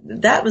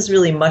 that was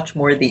really much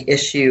more the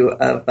issue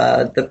of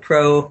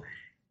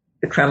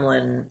the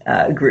Kremlin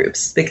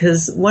groups,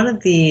 because one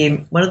of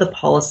the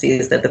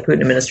policies that the Putin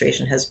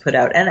administration has put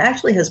out, and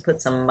actually has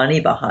put some money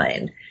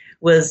behind,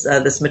 was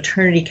this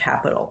maternity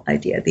capital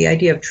idea, the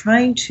idea of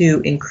trying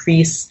to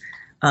increase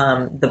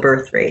the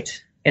birth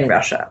rate in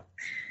Russia.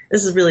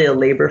 This is really a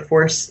labor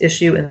force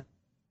issue and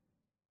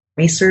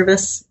army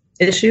service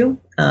issue.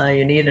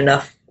 You need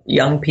enough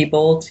young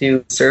people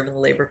to serve in the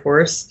labor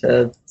force,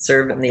 to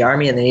serve in the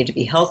army, and they need to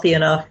be healthy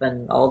enough,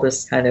 and all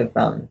this kind of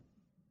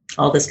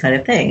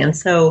thing. And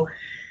so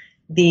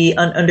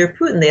under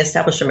Putin, they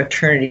established a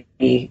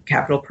maternity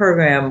capital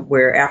program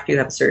where after you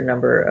have a certain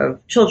number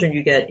of children,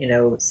 you get,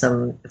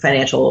 some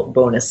financial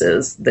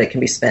bonuses that can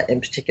be spent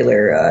in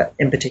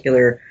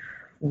particular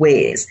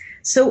ways.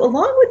 So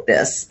along with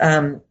this,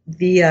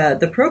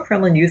 the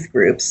pro-Kremlin youth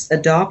groups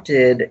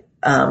adopted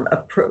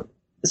a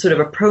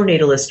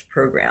pro-natalist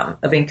program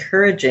of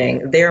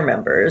encouraging their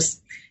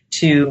members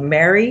to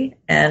marry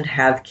and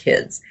have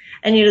kids.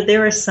 And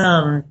there were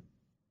some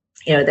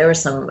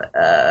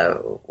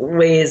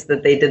ways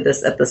that they did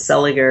this at the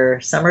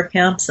Seliger summer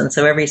camps, and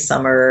so every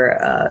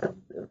summer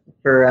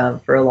for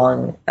a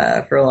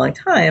long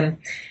time,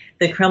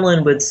 the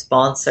Kremlin would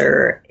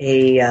sponsor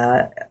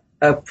a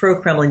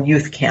pro-Kremlin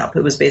youth camp.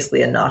 It was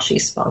basically a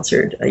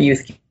Nashi-sponsored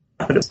youth camp.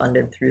 It was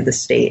funded through the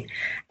state,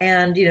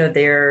 and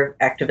their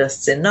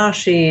activists in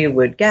Nashi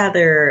would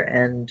gather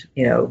and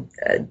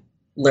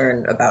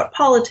learn about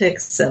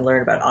politics and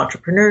learn about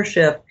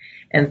entrepreneurship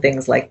and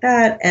things like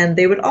that. And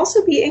they would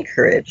also be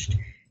encouraged,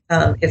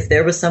 if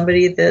there was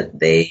somebody that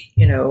they,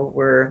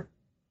 were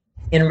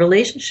in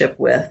relationship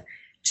with,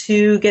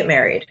 to get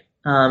married.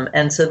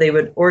 And so they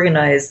would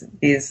organize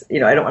these,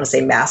 I don't want to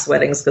say mass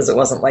weddings because it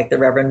wasn't like the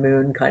Reverend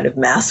Moon kind of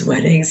mass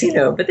weddings,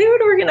 but they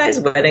would organize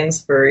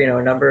weddings for,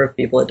 a number of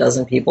people, a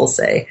dozen people,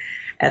 say,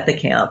 at the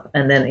camp,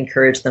 and then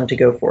encourage them to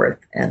go forth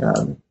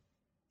and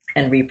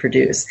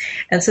reproduce.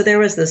 And so there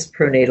was this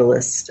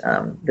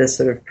this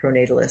sort of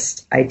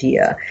pro-natalist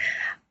idea.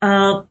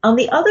 On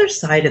the other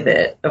side of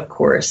it, of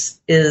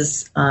course,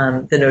 is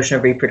the notion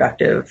of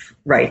reproductive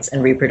rights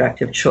and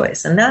reproductive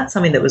choice. And that's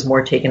something that was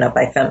more taken up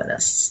by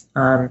feminists.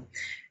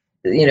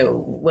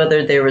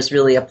 Whether there was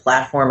really a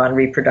platform on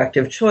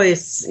reproductive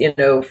choice,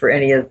 for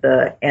any of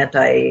the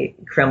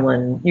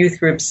anti-Kremlin youth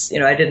groups,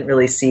 I didn't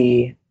really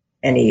see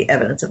any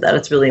evidence of that.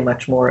 It's really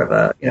much more of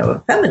a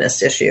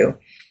feminist issue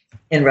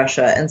in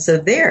Russia. And so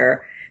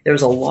there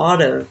was a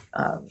lot of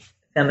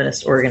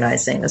feminist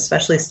organizing,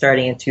 especially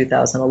starting in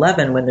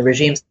 2011, when the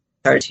regime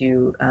started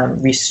to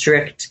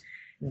restrict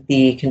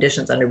the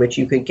conditions under which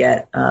you could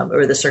get,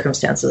 or the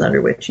circumstances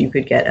under which you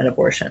could get an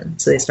abortion.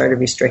 So they started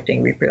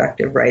restricting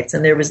reproductive rights.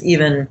 And there was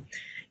even,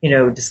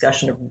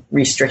 discussion of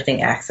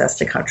restricting access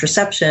to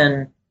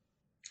contraception.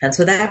 And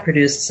so that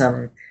produced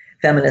some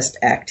feminist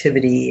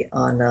activity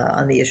on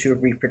the issue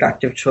of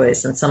reproductive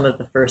choice. And some of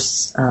the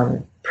first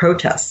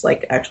protests,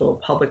 like actual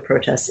public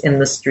protests in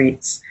the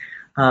streets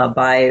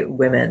by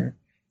women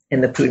in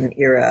the Putin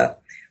era,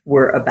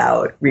 were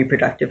about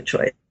reproductive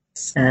choice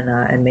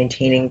and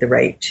maintaining the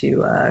right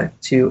to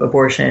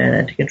abortion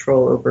and to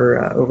control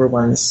over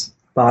one's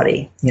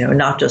body.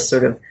 Not just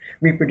sort of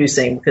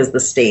reproducing because the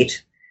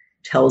state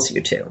tells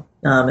you to.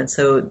 And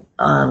so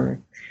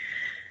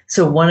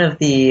one of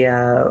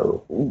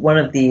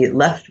the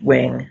left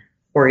wing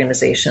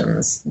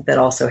organizations that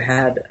also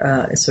had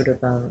a sort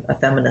of a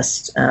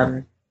feminist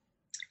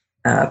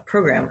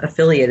program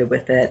affiliated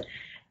with it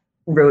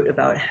wrote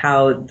about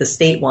how the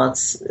state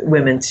wants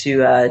women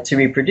to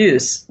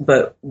reproduce,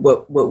 but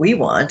what we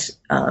want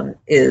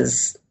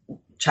is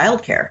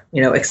childcare,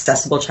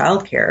 accessible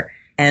childcare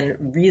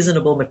and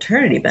reasonable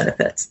maternity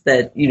benefits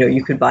that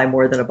you could buy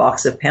more than a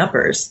box of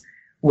Pampers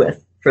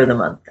with for the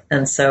month.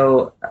 And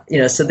so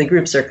so the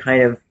groups are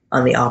kind of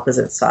on the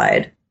opposite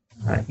side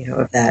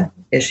of that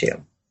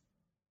issue.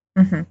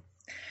 Mm-hmm.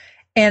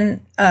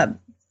 And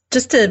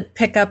just to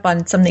pick up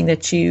on something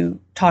that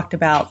you talked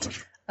about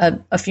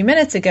a few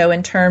minutes ago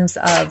in terms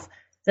of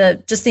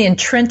the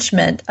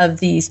entrenchment of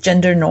these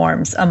gender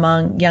norms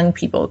among young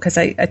people, because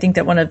I think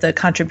that one of the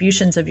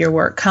contributions of your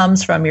work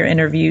comes from your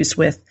interviews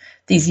with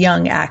these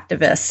young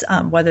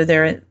activists, whether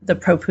they're the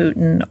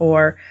pro-Putin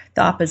or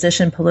the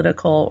opposition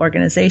political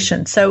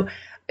organization. So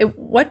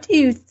What do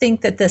you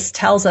think that this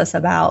tells us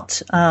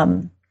about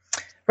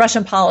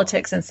Russian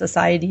politics and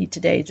society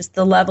today, just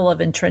the level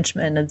of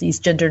entrenchment of these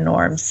gender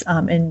norms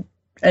in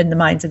the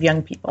minds of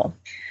young people?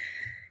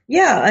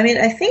 Yeah, I mean,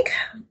 I think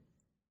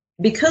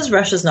because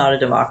Russia's not a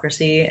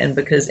democracy and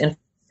because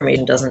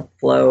information doesn't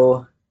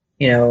flow,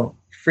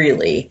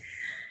 freely,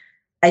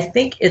 I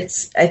think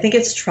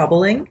it's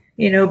troubling,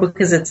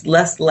 because it's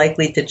less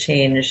likely to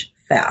change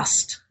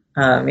fast,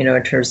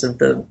 in terms of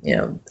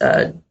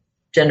the,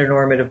 gender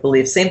normative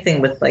beliefs. Same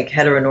thing with like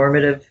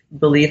heteronormative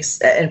beliefs.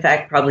 In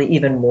fact, probably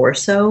even more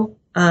so,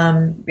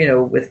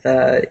 with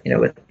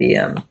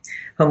the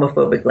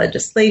homophobic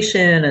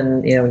legislation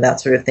and, that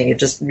sort of thing. It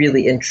just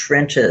really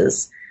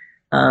entrenches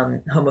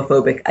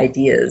homophobic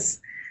ideas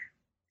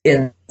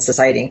in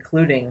society,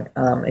 including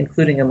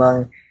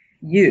among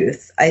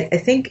youth. I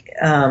think,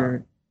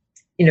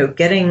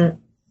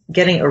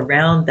 getting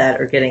around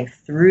that or getting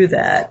through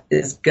that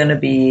is going to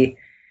be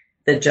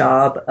the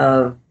job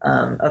of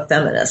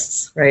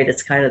feminists, right?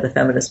 It's kind of the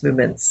feminist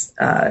movement's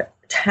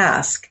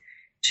task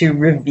to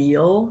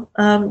reveal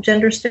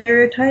gender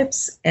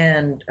stereotypes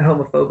and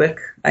homophobic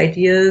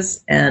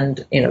ideas,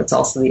 and it's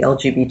also the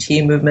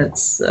LGBT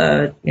movement's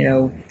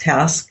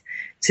task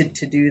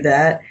to do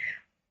that.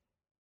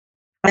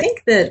 I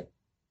think that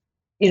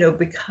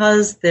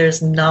because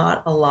there's been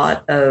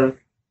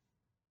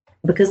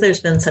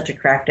such a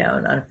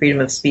crackdown on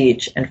freedom of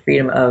speech and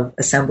freedom of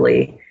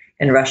assembly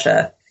in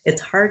Russia, it's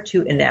hard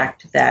to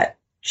enact that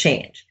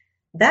change.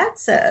 That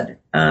said,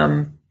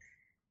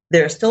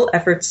 there are still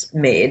efforts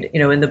made.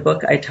 In the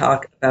book, I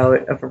talk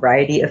about a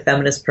variety of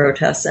feminist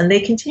protests, and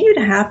they continue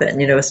to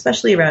happen,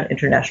 especially around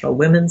International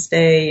Women's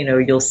Day.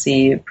 You'll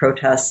see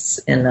protests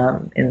in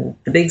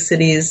the big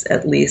cities,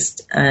 at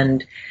least,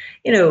 and,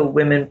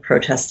 women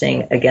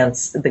protesting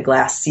against the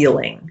glass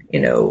ceiling,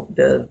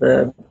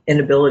 the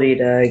inability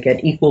to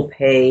get equal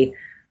pay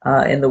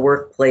in the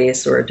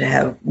workplace or to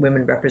have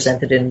women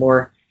represented in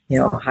more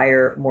of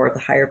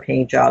the higher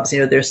paying jobs.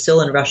 There's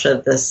still in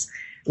Russia this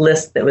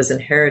list that was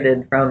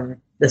inherited from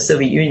the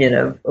Soviet Union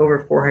of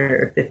over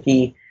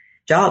 450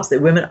 jobs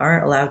that women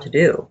aren't allowed to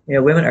do.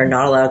 Women are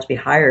not allowed to be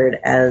hired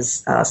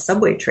as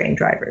subway train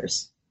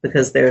drivers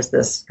because there's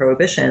this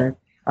prohibition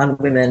on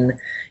women,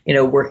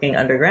 working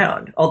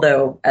underground.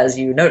 Although, as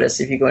you notice,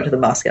 if you go into the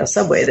Moscow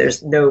subway,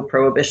 there's no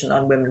prohibition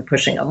on women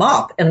pushing a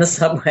mop in the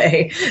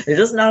subway. They're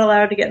just not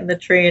allowed to get in the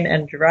train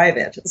and drive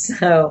it.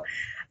 So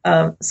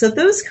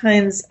those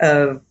kinds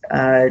of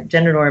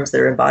gender norms that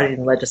are embodied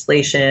in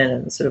legislation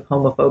and sort of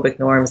homophobic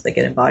norms that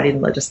get embodied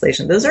in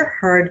legislation, those are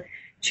hard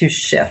to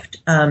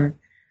shift.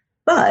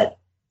 But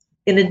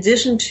in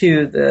addition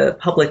to the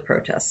public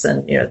protests,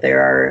 and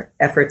there are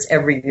efforts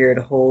every year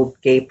to hold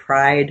gay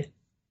pride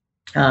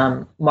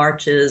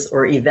marches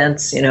or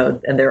events,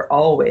 and they're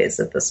always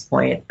at this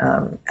point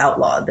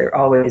outlawed. They're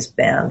always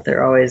banned.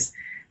 They're always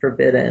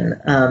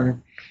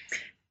forbidden.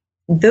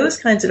 Those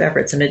kinds of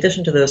efforts, in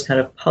addition to those kind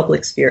of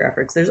public sphere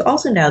efforts, there's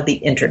also now the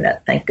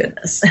internet, thank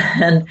goodness.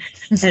 And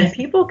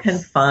people can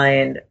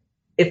find,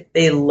 if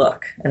they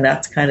look, and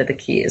that's kind of the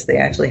key, is they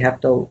actually have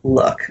to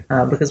look,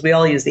 because we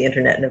all use the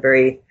internet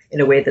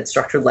in a way that's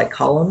structured like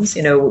columns.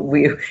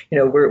 We're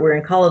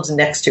in columns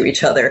next to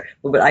each other,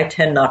 but I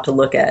tend not to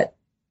look at,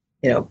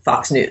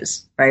 Fox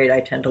News, right?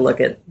 I tend to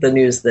look at the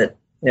news that,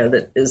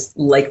 that is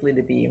likely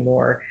to be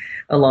more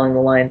along the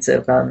lines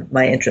of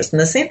my interest.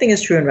 And the same thing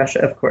is true in Russia,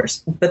 of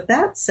course. But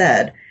that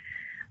said,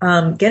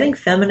 getting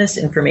feminist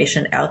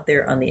information out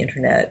there on the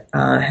internet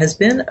has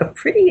been a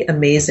pretty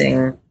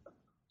amazing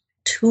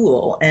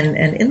tool. And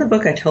in the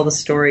book, I tell the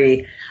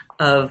story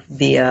of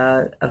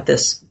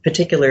this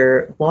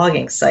particular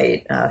blogging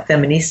site,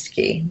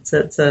 Feministki. So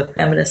it's a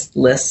feminist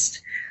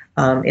list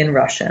in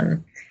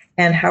Russian,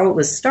 and how it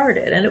was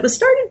started. And it was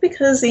started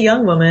because a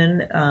young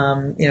woman,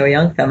 a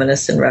young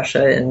feminist in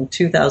Russia in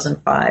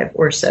 2005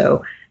 or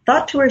so,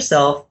 thought to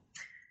herself,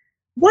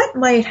 what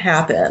might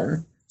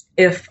happen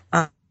if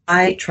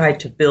I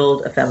tried to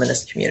build a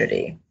feminist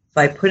community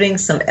by putting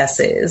some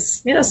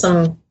essays,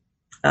 some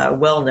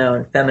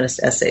well-known feminist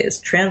essays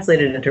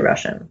translated into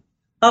Russian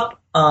up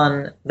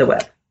on the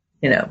web,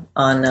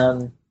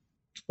 on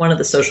one of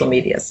the social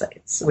media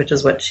sites, which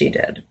is what she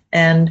did.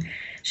 And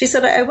she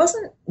said, I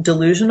wasn't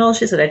delusional.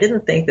 She said, I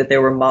didn't think that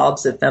there were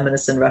mobs of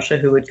feminists in Russia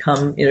who would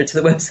come, to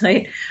the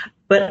website,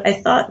 but I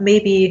thought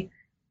maybe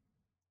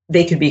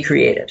they could be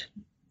created.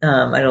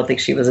 I don't think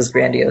she was as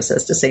grandiose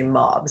as to say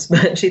mobs,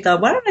 but she thought,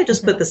 why don't I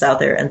just put this out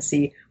there and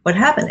see what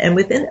happened? And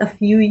within a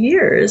few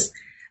years,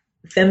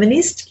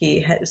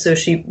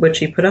 Feministki what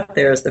she put up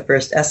there as the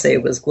first essay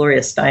was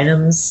Gloria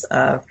Steinem's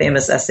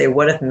famous essay,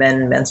 "What if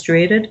men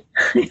menstruated?"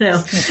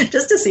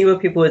 Just to see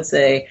what people would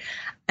say.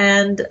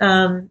 And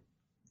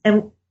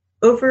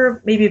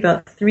over maybe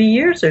about 3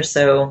 years or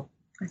so,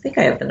 I think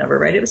I have the number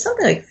right, it was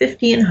something like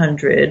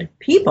 1,500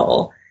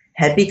 people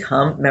had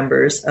become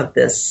members of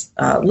this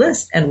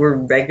list and were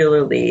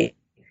regularly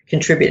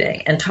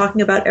contributing and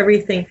talking about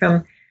everything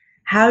from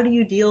how do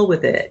you deal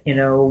with it,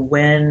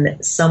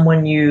 when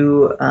someone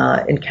you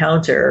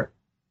encounter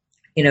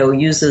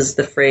uses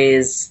the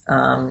phrase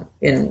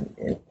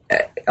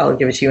I'll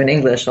give it to you in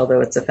English,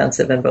 although it's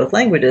offensive in both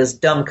languages,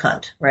 dumb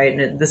cunt, right?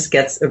 And this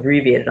gets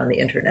abbreviated on the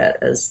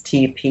internet as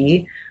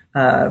TP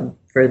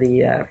for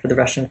the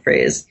Russian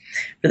phrase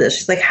for this.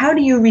 She's like, how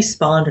do you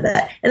respond to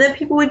that? And then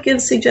people would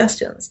give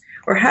suggestions.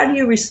 Or how do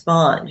you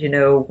respond,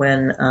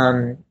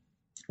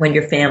 when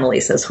your family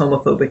says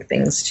homophobic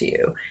things to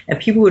you? And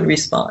people would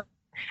respond.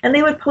 And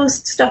they would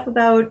post stuff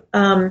about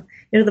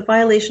the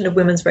violation of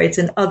women's rights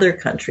in other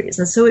countries.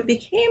 And so it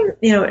became,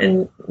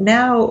 and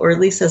now, or at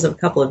least as of a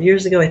couple of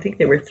years ago, I think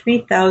there were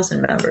 3,000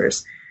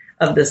 members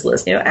of this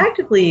list,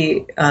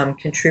 actively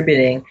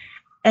contributing.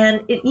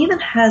 And it even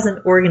has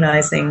an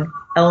organizing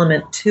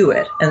element to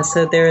it. And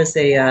so there's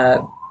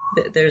an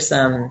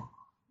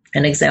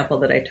example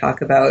that I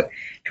talk about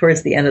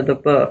towards the end of the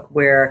book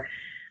where,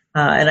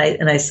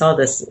 and I saw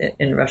this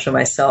in Russia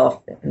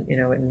myself,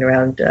 in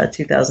around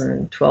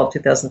 2012,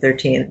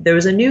 2013. There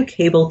was a new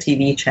cable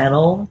TV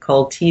channel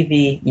called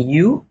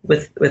TVU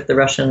with the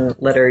Russian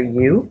letter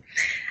U,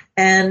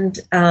 and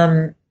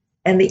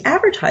the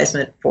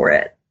advertisement for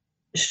it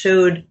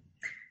showed.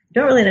 I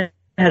don't really know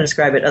how to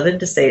describe it other than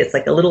to say it's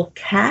like a little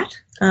cat,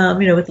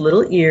 with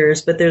little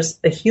ears, but there's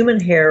a human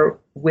hair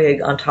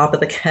wig on top of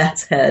the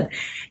cat's head.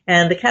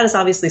 And the cat is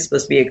obviously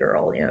supposed to be a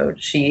girl.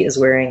 She is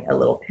wearing a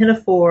little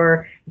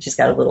pinafore. And she's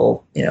got a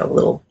little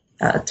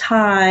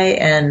tie.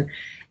 And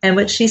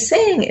what she's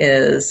saying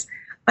is,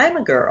 I'm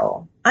a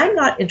girl. I'm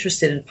not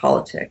interested in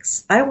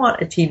politics. I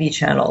want a TV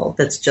channel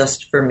that's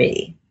just for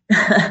me.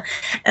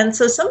 And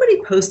so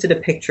somebody posted a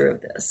picture of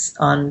this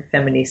on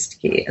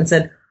Feministki and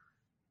said,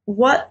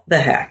 what the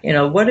heck?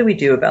 What do we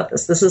do about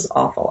this? This is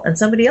awful. And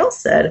somebody else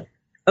said,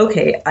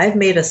 okay, I've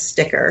made a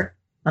sticker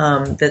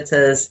that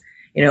says,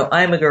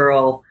 I'm a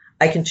girl,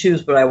 I can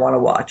choose what I want to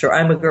watch, or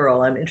I'm a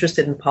girl, I'm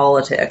interested in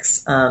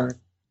politics.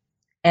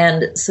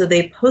 And so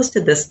they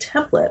posted this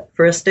template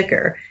for a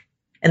sticker,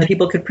 and the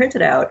people could print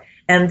it out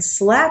and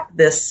slap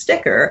this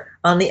sticker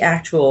on the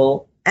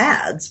actual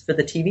ads for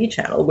the TV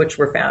channel, which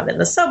were found in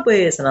the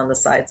subways and on the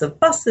sides of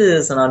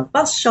buses and on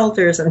bus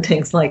shelters and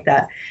things like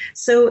that.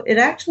 So it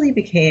actually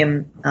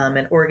became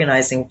an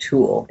organizing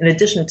tool. In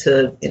addition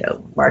to,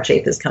 March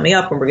 8th is coming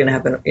up and we're going to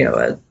have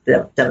a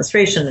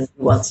demonstration and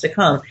who wants to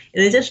come.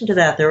 In addition to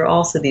that, there are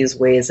also these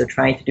ways of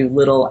trying to do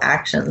little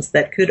actions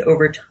that could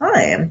over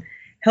time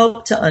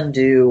help to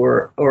undo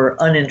or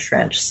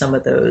unentrench some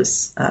of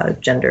those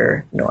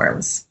gender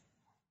norms.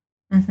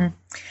 Mm-hmm.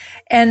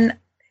 And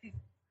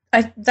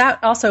that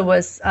also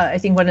was, I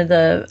think, one of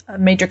the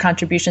major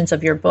contributions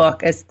of your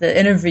book is the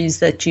interviews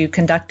that you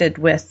conducted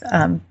with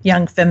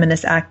young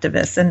feminist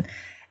activists.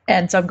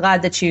 And so I'm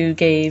glad that you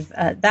gave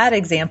that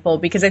example,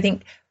 because I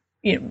think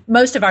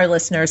most of our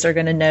listeners are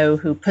going to know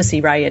who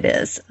Pussy Riot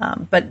is.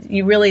 But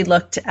you really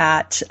looked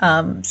at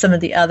some of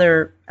the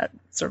other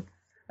sort of,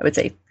 I would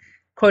say,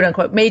 quote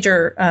unquote,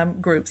 major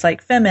groups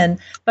like Femin,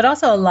 but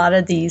also a lot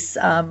of these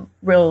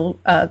real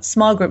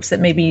small groups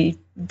that maybe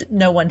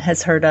no one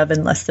has heard of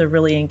unless they're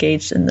really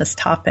engaged in this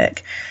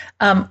topic.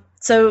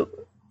 So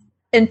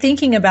in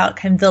thinking about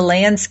kind of the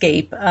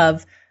landscape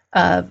of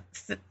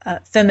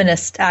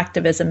feminist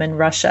activism in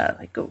Russia,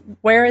 like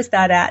where is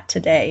that at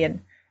today,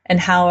 and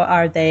how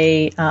are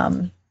they,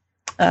 in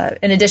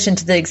addition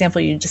to the example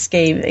you just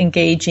gave,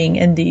 engaging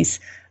in these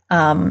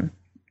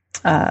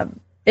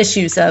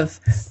issues of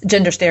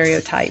gender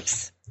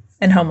stereotypes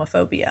and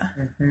homophobia?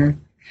 Mm-hmm.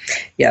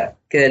 Yeah,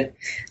 good.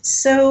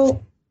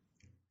 So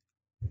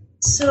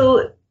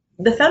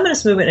the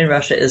feminist movement in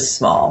Russia is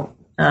small.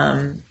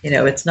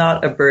 It's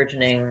not a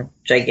burgeoning,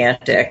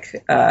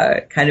 gigantic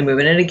kind of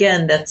movement. And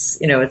again, that's,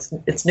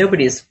 it's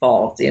nobody's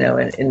fault.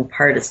 In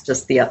part, it's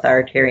just the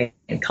authoritarian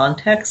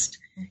context,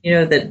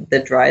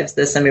 that drives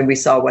this. I mean, we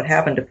saw what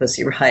happened to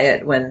Pussy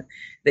Riot when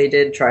they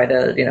did try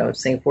to,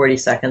 sing 40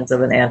 seconds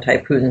of an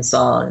anti-Putin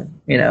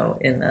song,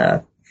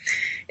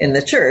 in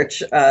the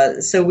church.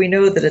 So we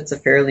know that it's a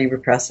fairly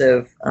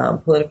repressive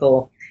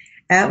political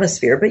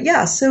atmosphere. But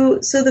yeah, so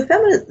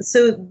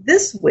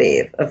this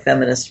wave of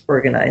feminist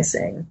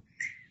organizing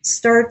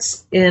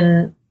starts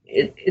it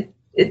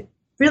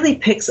really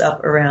picks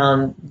up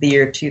around the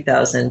year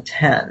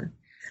 2010.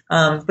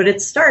 But it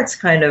starts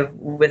kind of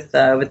with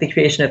the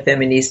creation of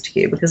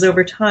Feministki, because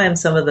over time,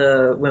 some of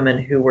the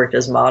women who worked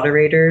as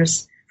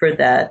moderators for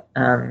that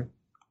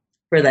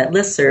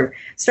listserv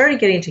started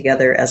getting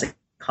together as a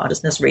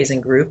consciousness raising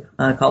group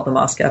called the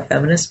Moscow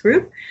Feminist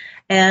Group,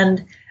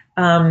 and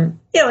so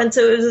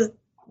it was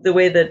the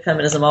way that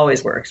feminism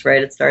always works,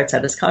 right? It starts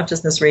out as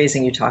consciousness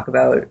raising. You talk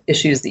about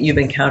issues that you've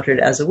encountered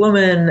as a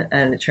woman,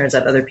 and it turns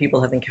out other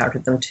people have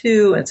encountered them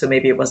too. And so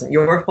maybe it wasn't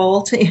your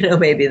fault.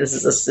 Maybe this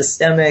is a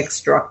systemic,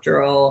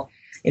 structural,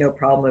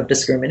 problem of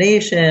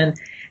discrimination.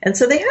 And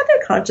so they had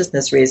their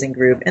consciousness raising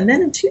group. And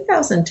then in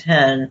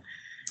 2010,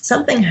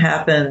 something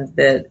happened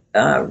that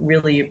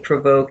really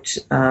provoked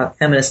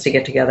feminists to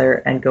get together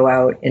and go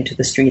out into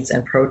the streets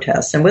and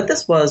protest. And what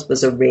this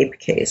was a rape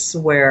case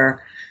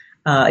where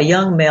a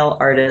young male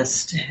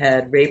artist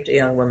had raped a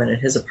young woman in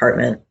his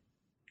apartment,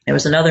 There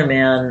was another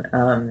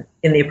man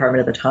in the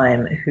apartment at the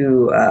time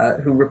who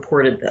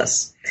reported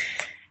this,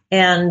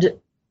 and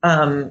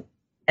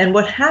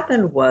what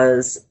happened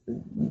was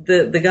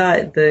the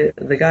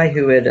guy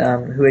who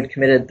had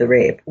committed the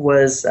rape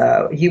was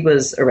he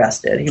was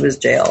arrested, he was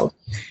jailed,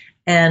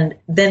 and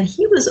then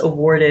he was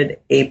awarded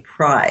a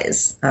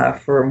prize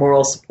for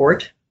moral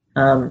support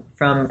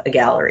from a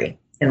gallery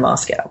in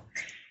Moscow,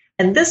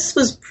 and this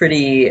was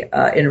pretty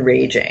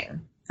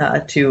enraging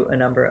to a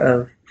number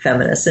of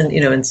feminists, and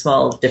in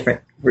small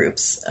different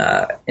groups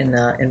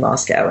in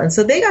Moscow, and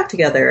so they got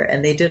together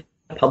and they did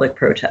a public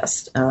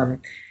protest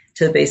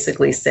to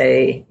basically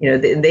say,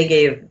 they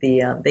gave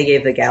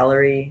the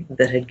gallery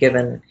that had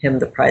given him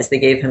the prize, they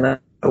gave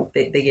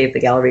the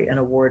gallery an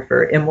award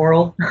for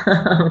immoral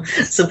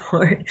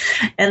support,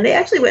 and they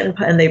actually went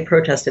and they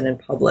protested in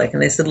public,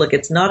 and they said, look,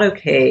 it's not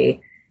okay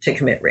to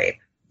commit rape.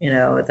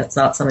 That's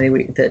not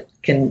something that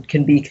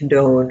can be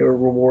condoned or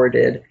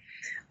rewarded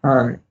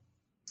in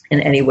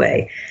any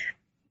way.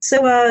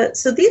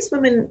 So these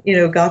women,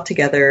 got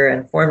together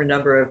and formed a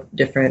number of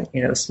different,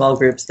 small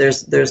groups.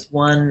 There's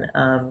one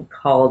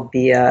called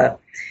the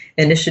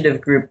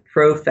Initiative Group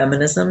Pro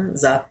Feminism,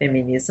 Za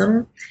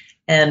Feminism,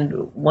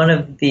 and one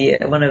of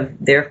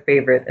their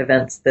favorite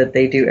events that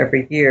they do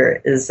every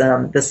year is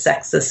the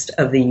Sexist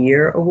of the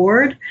Year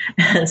Award.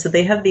 And so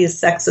they have these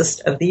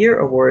Sexist of the Year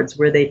awards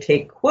where they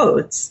take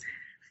quotes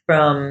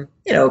from,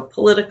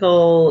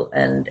 political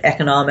and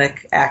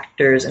economic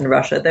actors in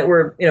Russia that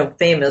were,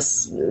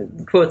 famous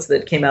quotes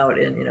that came out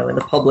in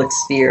the public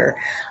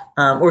sphere,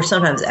 or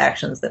sometimes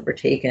actions that were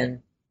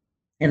taken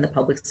in the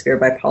public sphere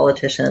by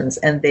politicians,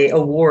 and they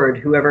award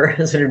whoever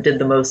sort of did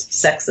the most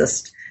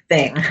sexist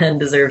thing and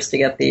deserves to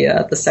get the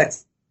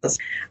Sexist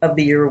of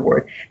the Year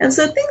award. And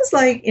so things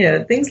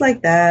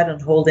like that,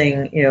 and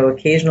holding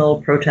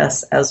occasional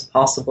protests as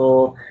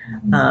possible.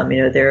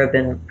 There have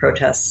been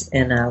protests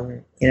in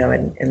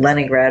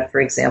Leningrad,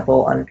 for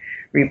example, on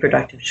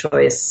reproductive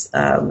choice.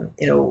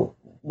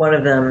 One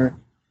of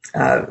them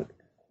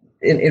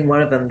in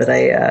one of them that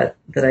I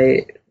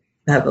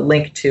have a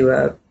link to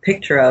a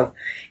picture of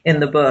in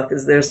the book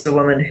is there's the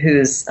woman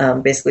who's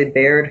basically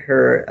bared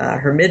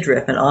her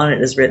midriff, and on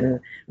it is written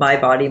 "My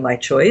body, my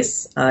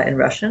choice" in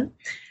Russian.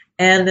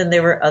 And then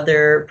there were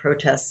other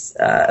protests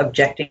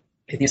objecting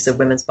to the use of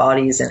women's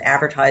bodies in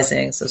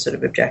advertising, so sort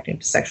of objecting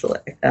to sexual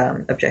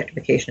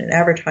objectification in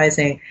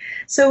advertising.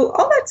 So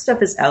all that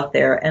stuff is out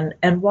there,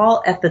 and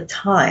while at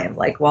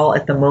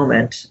the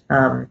moment,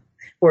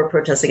 or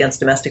protests against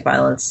domestic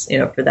violence,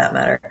 for that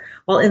matter,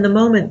 while in the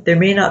moment there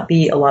may not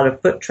be a lot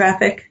of foot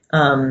traffic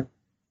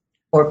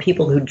or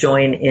people who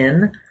join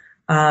in,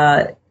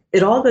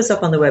 it all goes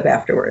up on the web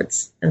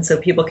afterwards, and so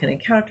people can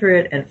encounter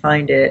it and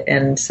find it.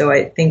 And so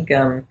I think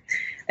I'm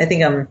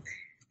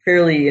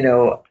fairly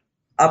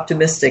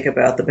optimistic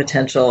about the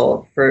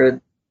potential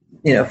for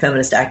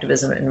feminist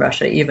activism in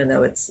Russia, even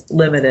though it's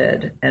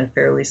limited and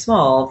fairly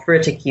small, for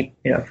it to keep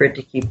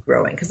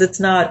growing, because it's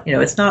not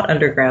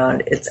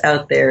underground, it's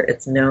out there,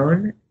 it's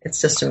known.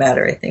 It's just a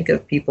matter, I think,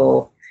 of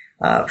people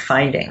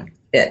finding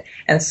it.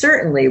 And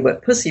certainly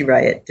what Pussy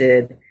Riot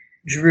did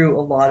drew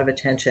a lot of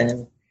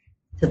attention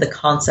to the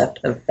concept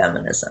of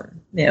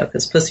feminism,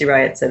 because Pussy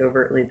Riot said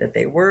overtly that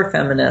they were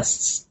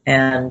feminists,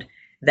 and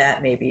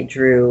that maybe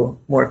drew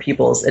more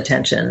people's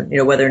attention,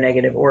 whether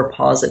negative or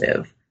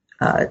positive,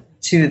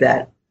 to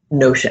that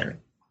notion.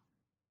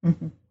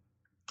 Mm-hmm.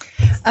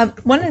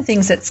 One of the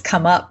things that's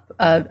come up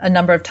a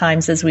number of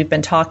times as we've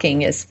been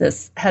talking is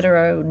this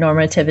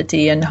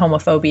heteronormativity and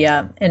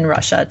homophobia in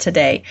Russia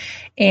today.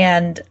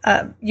 And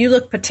you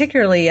look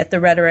particularly at the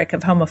rhetoric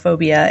of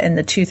homophobia in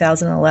the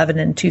 2011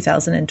 and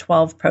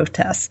 2012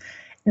 protests.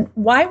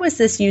 Why was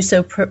this used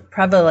so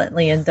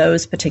prevalently in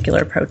those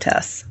particular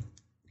protests?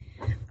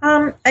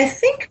 I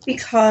think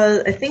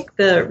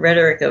the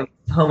rhetoric of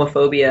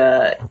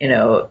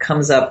homophobia,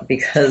 comes up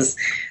because,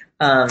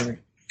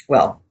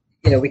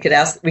 we could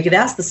ask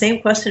the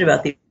same question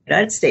about the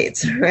United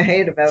States,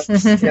 right? About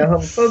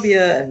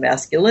homophobia and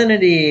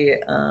masculinity.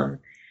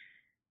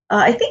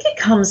 I think it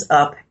comes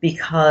up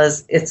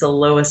because it's a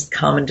lowest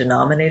common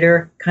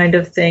denominator kind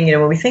of thing.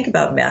 When we think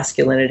about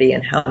masculinity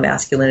and how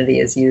masculinity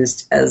is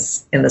used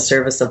as in the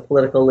service of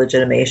political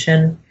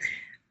legitimation,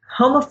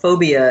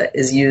 homophobia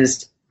is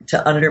used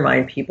to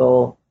undermine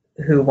people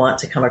who want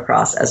to come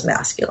across as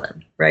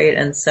masculine, right?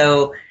 And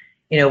so,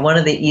 one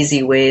of the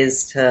easy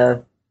ways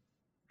to,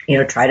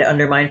 try to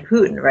undermine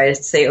Putin, right, is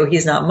to say, oh,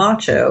 he's not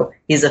macho,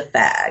 he's a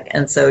fag.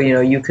 And so,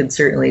 you could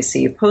certainly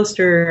see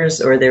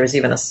posters, or there was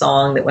even a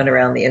song that went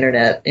around the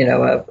internet,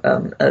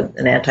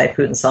 an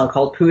anti-Putin song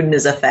called "Putin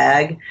is a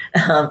Fag,"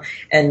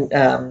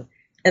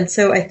 and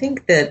so I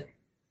think that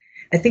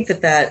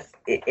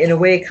in a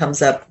way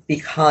comes up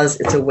because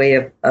it's a way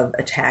of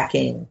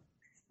attacking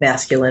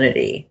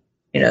masculinity.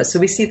 So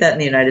we see that in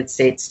the United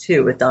States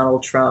too, with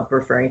Donald Trump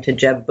referring to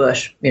Jeb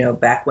Bush,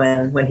 back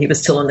when he was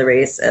still in the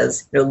race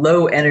as,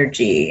 low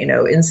energy,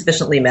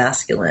 insufficiently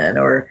masculine,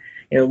 or,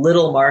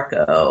 little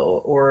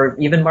Marco, or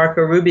even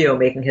Marco Rubio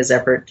making his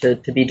effort to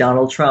be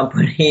Donald Trump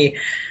when he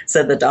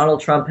said that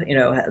Donald Trump,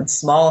 had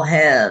small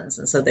hands,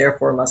 and so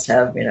therefore must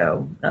have,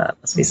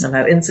 must be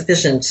somehow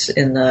insufficient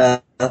in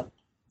the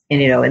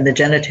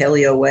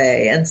genitalia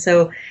way. And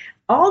so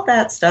all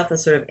that stuff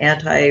is sort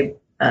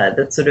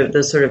of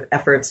those sort of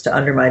efforts to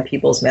undermine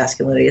people's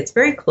masculinity. It's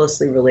very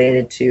closely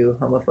related to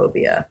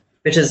homophobia,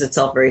 which is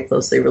itself very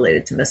closely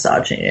related to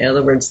misogyny. In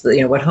other words,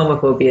 what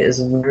homophobia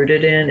is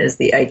rooted in is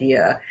the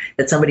idea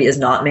that somebody is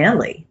not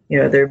manly.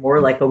 They're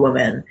more like a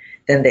woman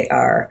than they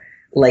are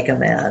like a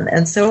man.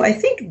 And so I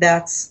think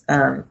that's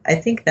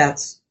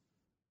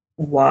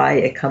why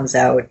it comes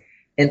out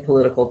in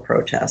political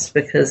protest,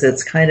 because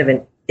it's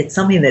it's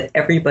something that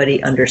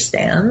everybody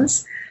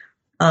understands.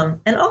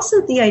 And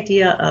also the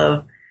idea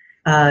of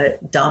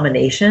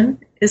domination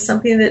is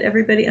something that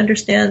everybody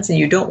understands, and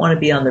you don't want to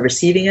be on the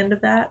receiving end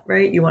of that,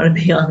 right? You want to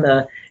be on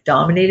the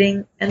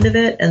dominating end of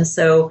it. And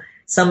so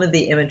some of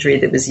the imagery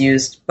that was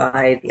used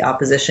by the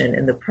opposition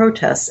in the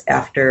protests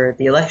after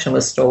the election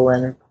was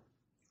stolen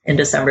in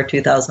December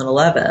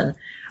 2011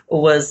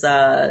 was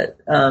the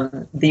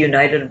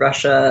United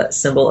Russia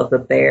symbol of the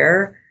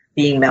bear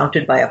being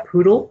mounted by a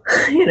poodle,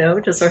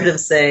 to sort of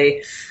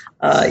say,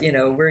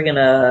 we're going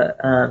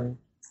to,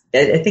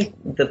 I think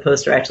the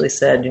poster actually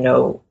said,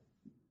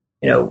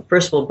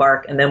 first we'll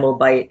bark and then we'll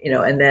bite,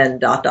 and then ...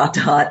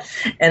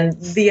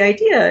 And the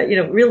idea,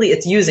 really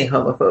it's using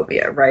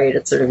homophobia, right?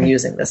 It's sort of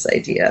using this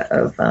idea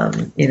of,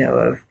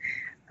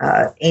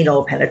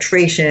 anal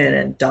penetration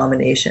and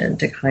domination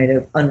to kind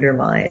of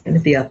undermine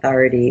the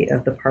authority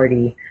of the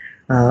party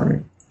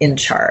in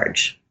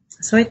charge.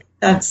 So I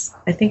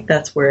think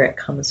that's where it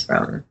comes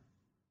from.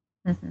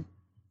 Mm-hmm.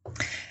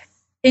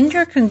 In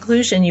your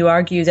conclusion, you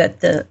argue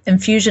that the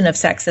infusion of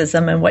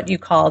sexism and what you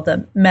call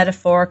the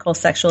metaphorical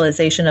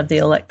sexualization of the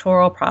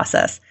electoral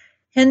process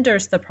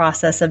hinders the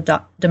process of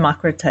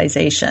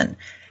democratization.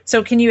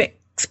 So can you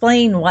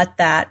explain what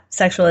that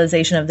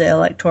sexualization of the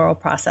electoral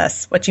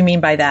process, what you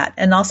mean by that,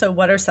 and also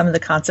what are some of the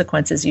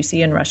consequences you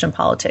see in Russian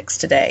politics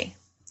today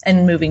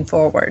and moving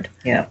forward?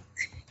 Yeah,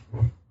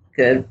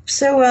 good.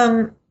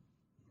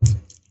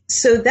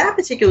 So that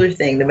particular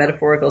thing, the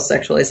metaphorical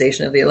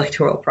sexualization of the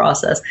electoral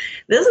process,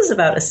 this is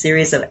about a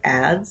series of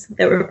ads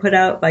that were put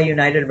out by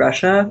United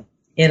Russia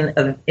in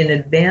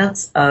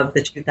advance of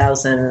the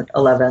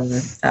 2011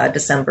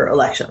 December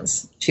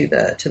elections to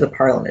the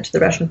parliament, to the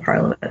Russian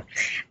parliament.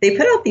 They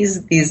put out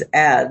these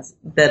ads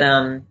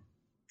that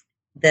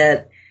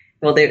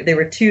there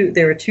were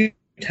two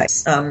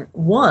types.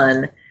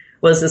 One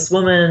was this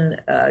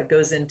woman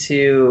goes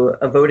into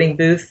a voting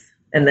booth,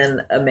 and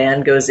then a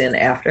man goes in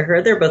after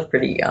her. They're both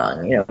pretty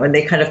young, and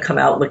they kind of come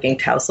out looking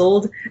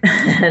tousled.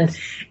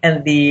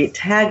 and the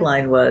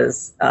tagline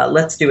was,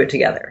 let's do it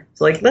together.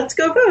 So let's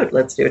go vote.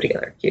 Let's do it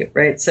together. Cute,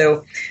 right?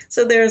 So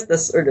there's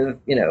this sort of,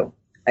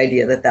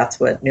 idea that that's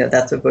what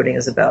voting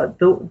is about.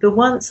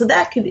 So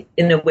that could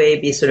in a way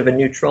be sort of a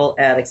neutral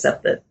ad,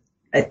 except that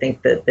I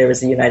think that there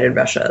was a United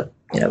Russia,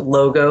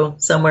 logo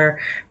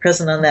somewhere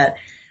present on that.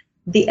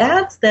 The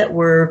ads that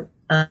were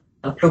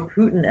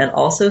pro-Putin and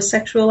also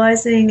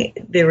sexualizing,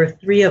 there were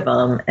three of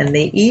them, and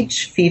they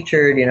each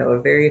featured,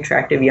 a very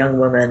attractive young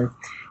woman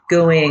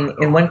going,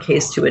 in one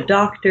case, to a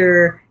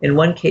doctor, in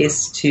one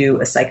case, to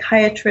a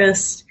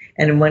psychiatrist,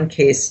 and in one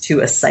case,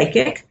 to a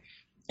psychic.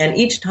 And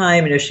each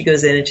time, she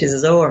goes in and she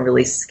says, oh, I'm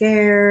really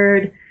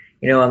scared.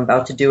 I'm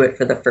about to do it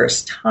for the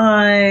first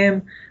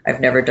time.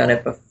 I've never done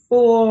it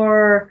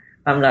before.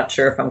 I'm not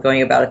sure if I'm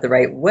going about it the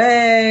right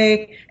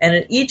way. And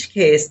in each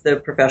case, the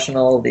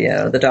professional,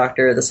 the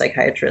doctor, the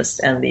psychiatrist,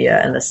 and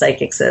the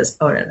psychic says,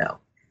 oh, no.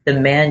 The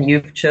man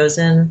you've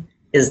chosen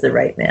is the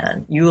right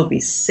man. You will be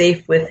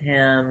safe with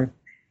him.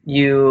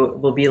 You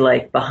will be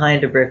like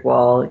behind a brick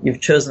wall. You've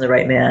chosen the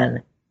right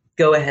man.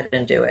 Go ahead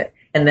and do it.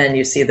 And then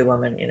you see the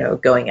woman,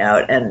 going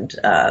out and,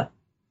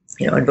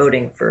 and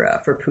voting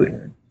for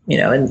Putin.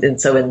 And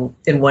so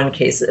in one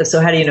case, so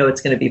how do you know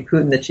it's going to be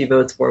Putin that she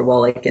votes for? Well,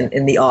 like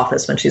in the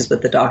office when she's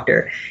with the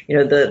doctor,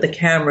 the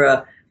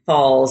camera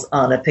falls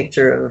on a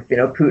picture of,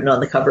 Putin on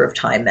the cover of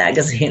Time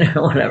magazine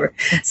or whatever.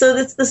 So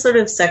that's the sort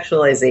of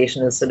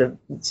sexualization is sort of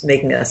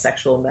making a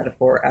sexual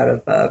metaphor out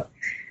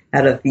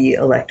of the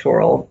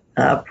electoral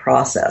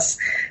process.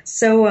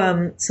 So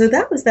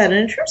that was that. And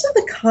in terms of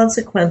the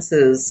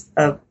consequences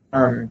of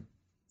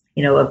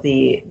of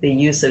the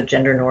use of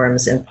gender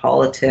norms in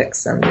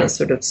politics and the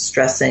sort of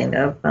stressing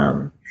of,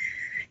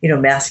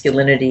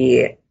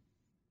 masculinity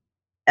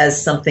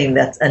as something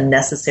that's a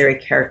necessary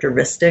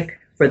characteristic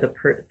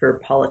for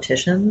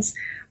politicians,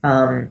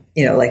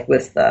 like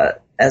with,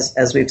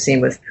 as we've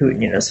seen with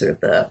Putin, sort of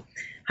the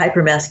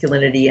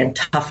hypermasculinity and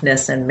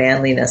toughness and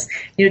manliness,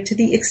 to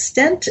the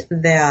extent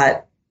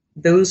that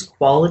those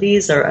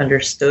qualities are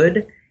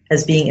understood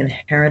as being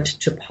inherent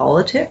to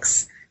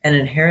politics and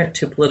inherent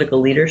to political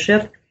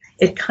leadership,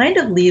 it kind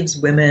of leaves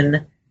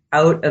women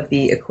out of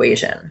the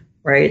equation,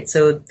 right?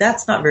 So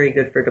that's not very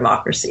good for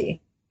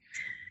democracy.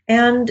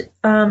 And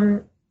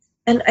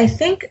I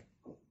think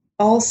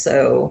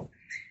also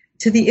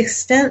to the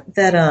extent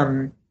that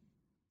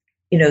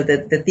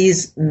that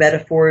these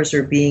metaphors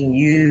are being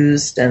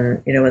used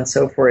and, and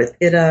so forth,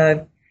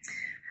 it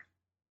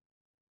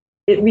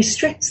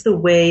restricts the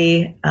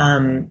way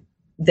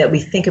that we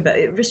think about,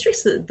 it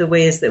restricts the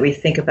ways that we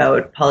think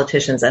about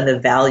politicians and the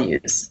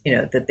values,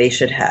 that they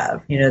should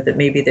have, that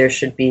maybe there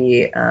should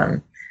be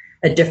a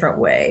different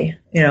way,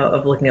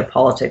 of looking at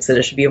politics, that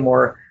it should be a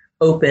more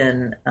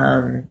open,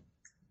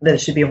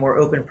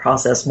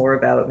 process, more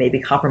about maybe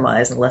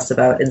compromise and less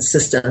about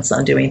insistence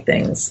on doing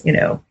things,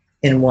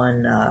 in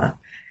one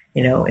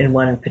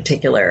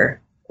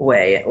particular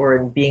way, or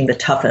in being the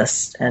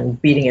toughest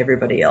and beating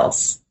everybody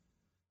else.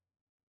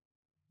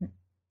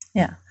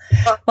 Yeah.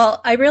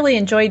 Well, I really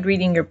enjoyed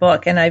reading your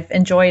book, and I've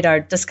enjoyed our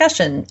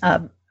discussion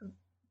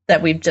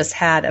that we've just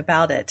had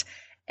about it.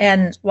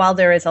 And while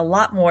there is a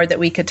lot more that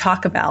we could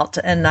talk about,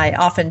 and I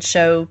often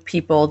show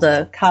people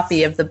the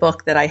copy of the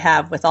book that I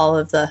have with all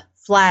of the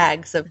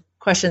flags of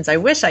questions I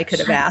wish I could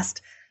have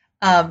asked,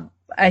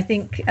 I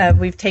think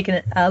we've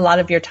taken a lot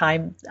of your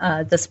time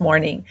this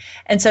morning.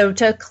 And so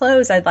to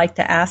close, I'd like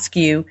to ask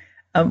you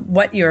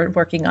what you're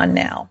working on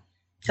now.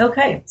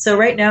 Okay. So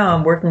right now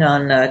I'm working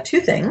on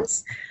two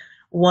things.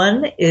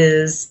 One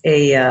is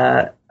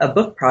a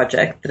book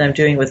project that I'm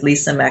doing with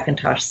Lisa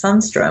McIntosh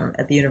Sundstrom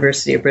at the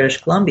University of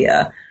British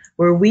Columbia,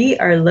 where we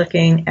are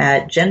looking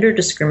at gender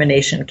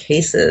discrimination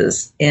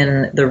cases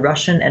in the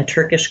Russian and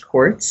Turkish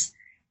courts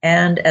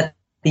and at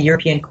the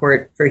European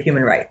Court for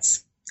Human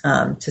Rights,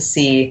 to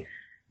see,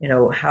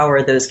 how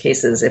are those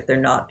cases, if they're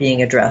not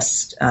being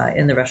addressed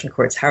in the Russian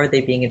courts, how are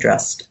they being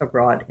addressed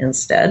abroad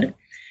instead?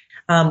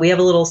 We have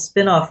a little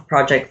spin-off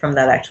project from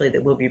that, actually,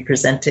 that we'll be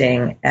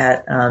presenting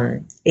at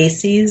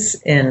ACES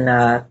in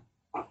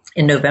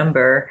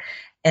November,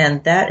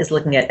 and that is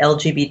looking at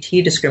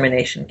LGBT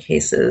discrimination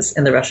cases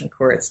in the Russian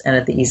courts and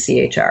at the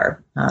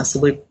ECHR. So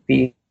we'll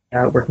be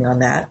working on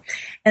that.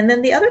 And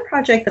then the other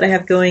project that I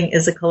have going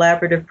is a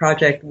collaborative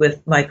project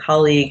with my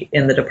colleague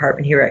in the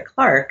department here at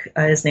Clark.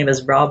 His name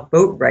is Rob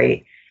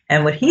Boatwright,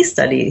 and what he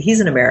studied, he's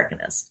an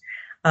Americanist.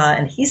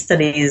 And he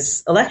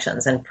studies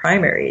elections and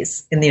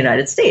primaries in the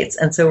United States.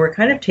 And so we're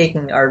kind of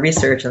taking our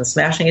research and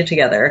smashing it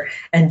together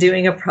and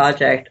doing a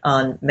project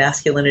on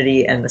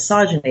masculinity and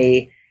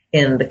misogyny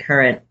in the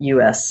current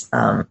U.S.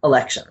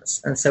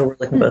 Elections. And so we're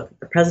looking both at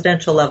the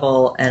presidential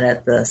level and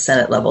at the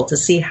Senate level to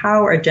see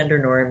how are gender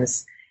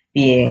norms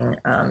being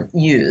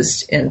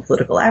used in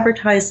political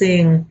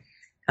advertising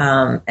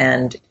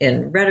and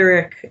in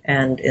rhetoric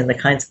and in the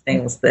kinds of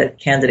things that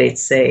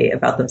candidates say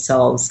about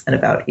themselves and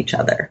about each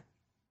other.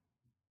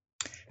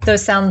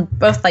 Those sound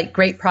both like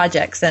great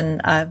projects,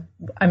 and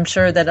I'm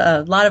sure that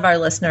a lot of our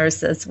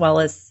listeners, as well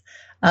as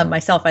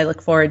myself, I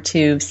look forward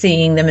to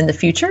seeing them in the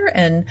future,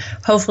 and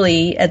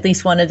hopefully at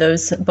least one of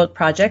those book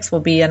projects will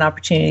be an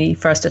opportunity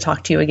for us to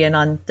talk to you again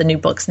on the New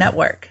Books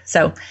Network.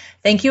 So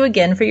thank you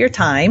again for your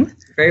time.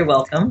 You're very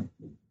welcome.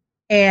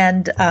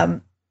 And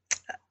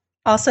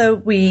also,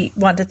 we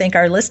want to thank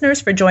our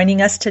listeners for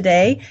joining us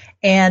today,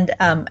 and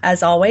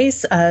as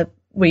always,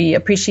 we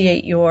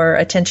appreciate your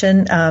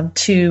attention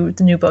to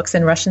the New Books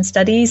in Russian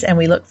Studies, and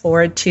we look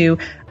forward to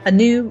a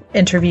new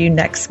interview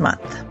next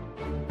month.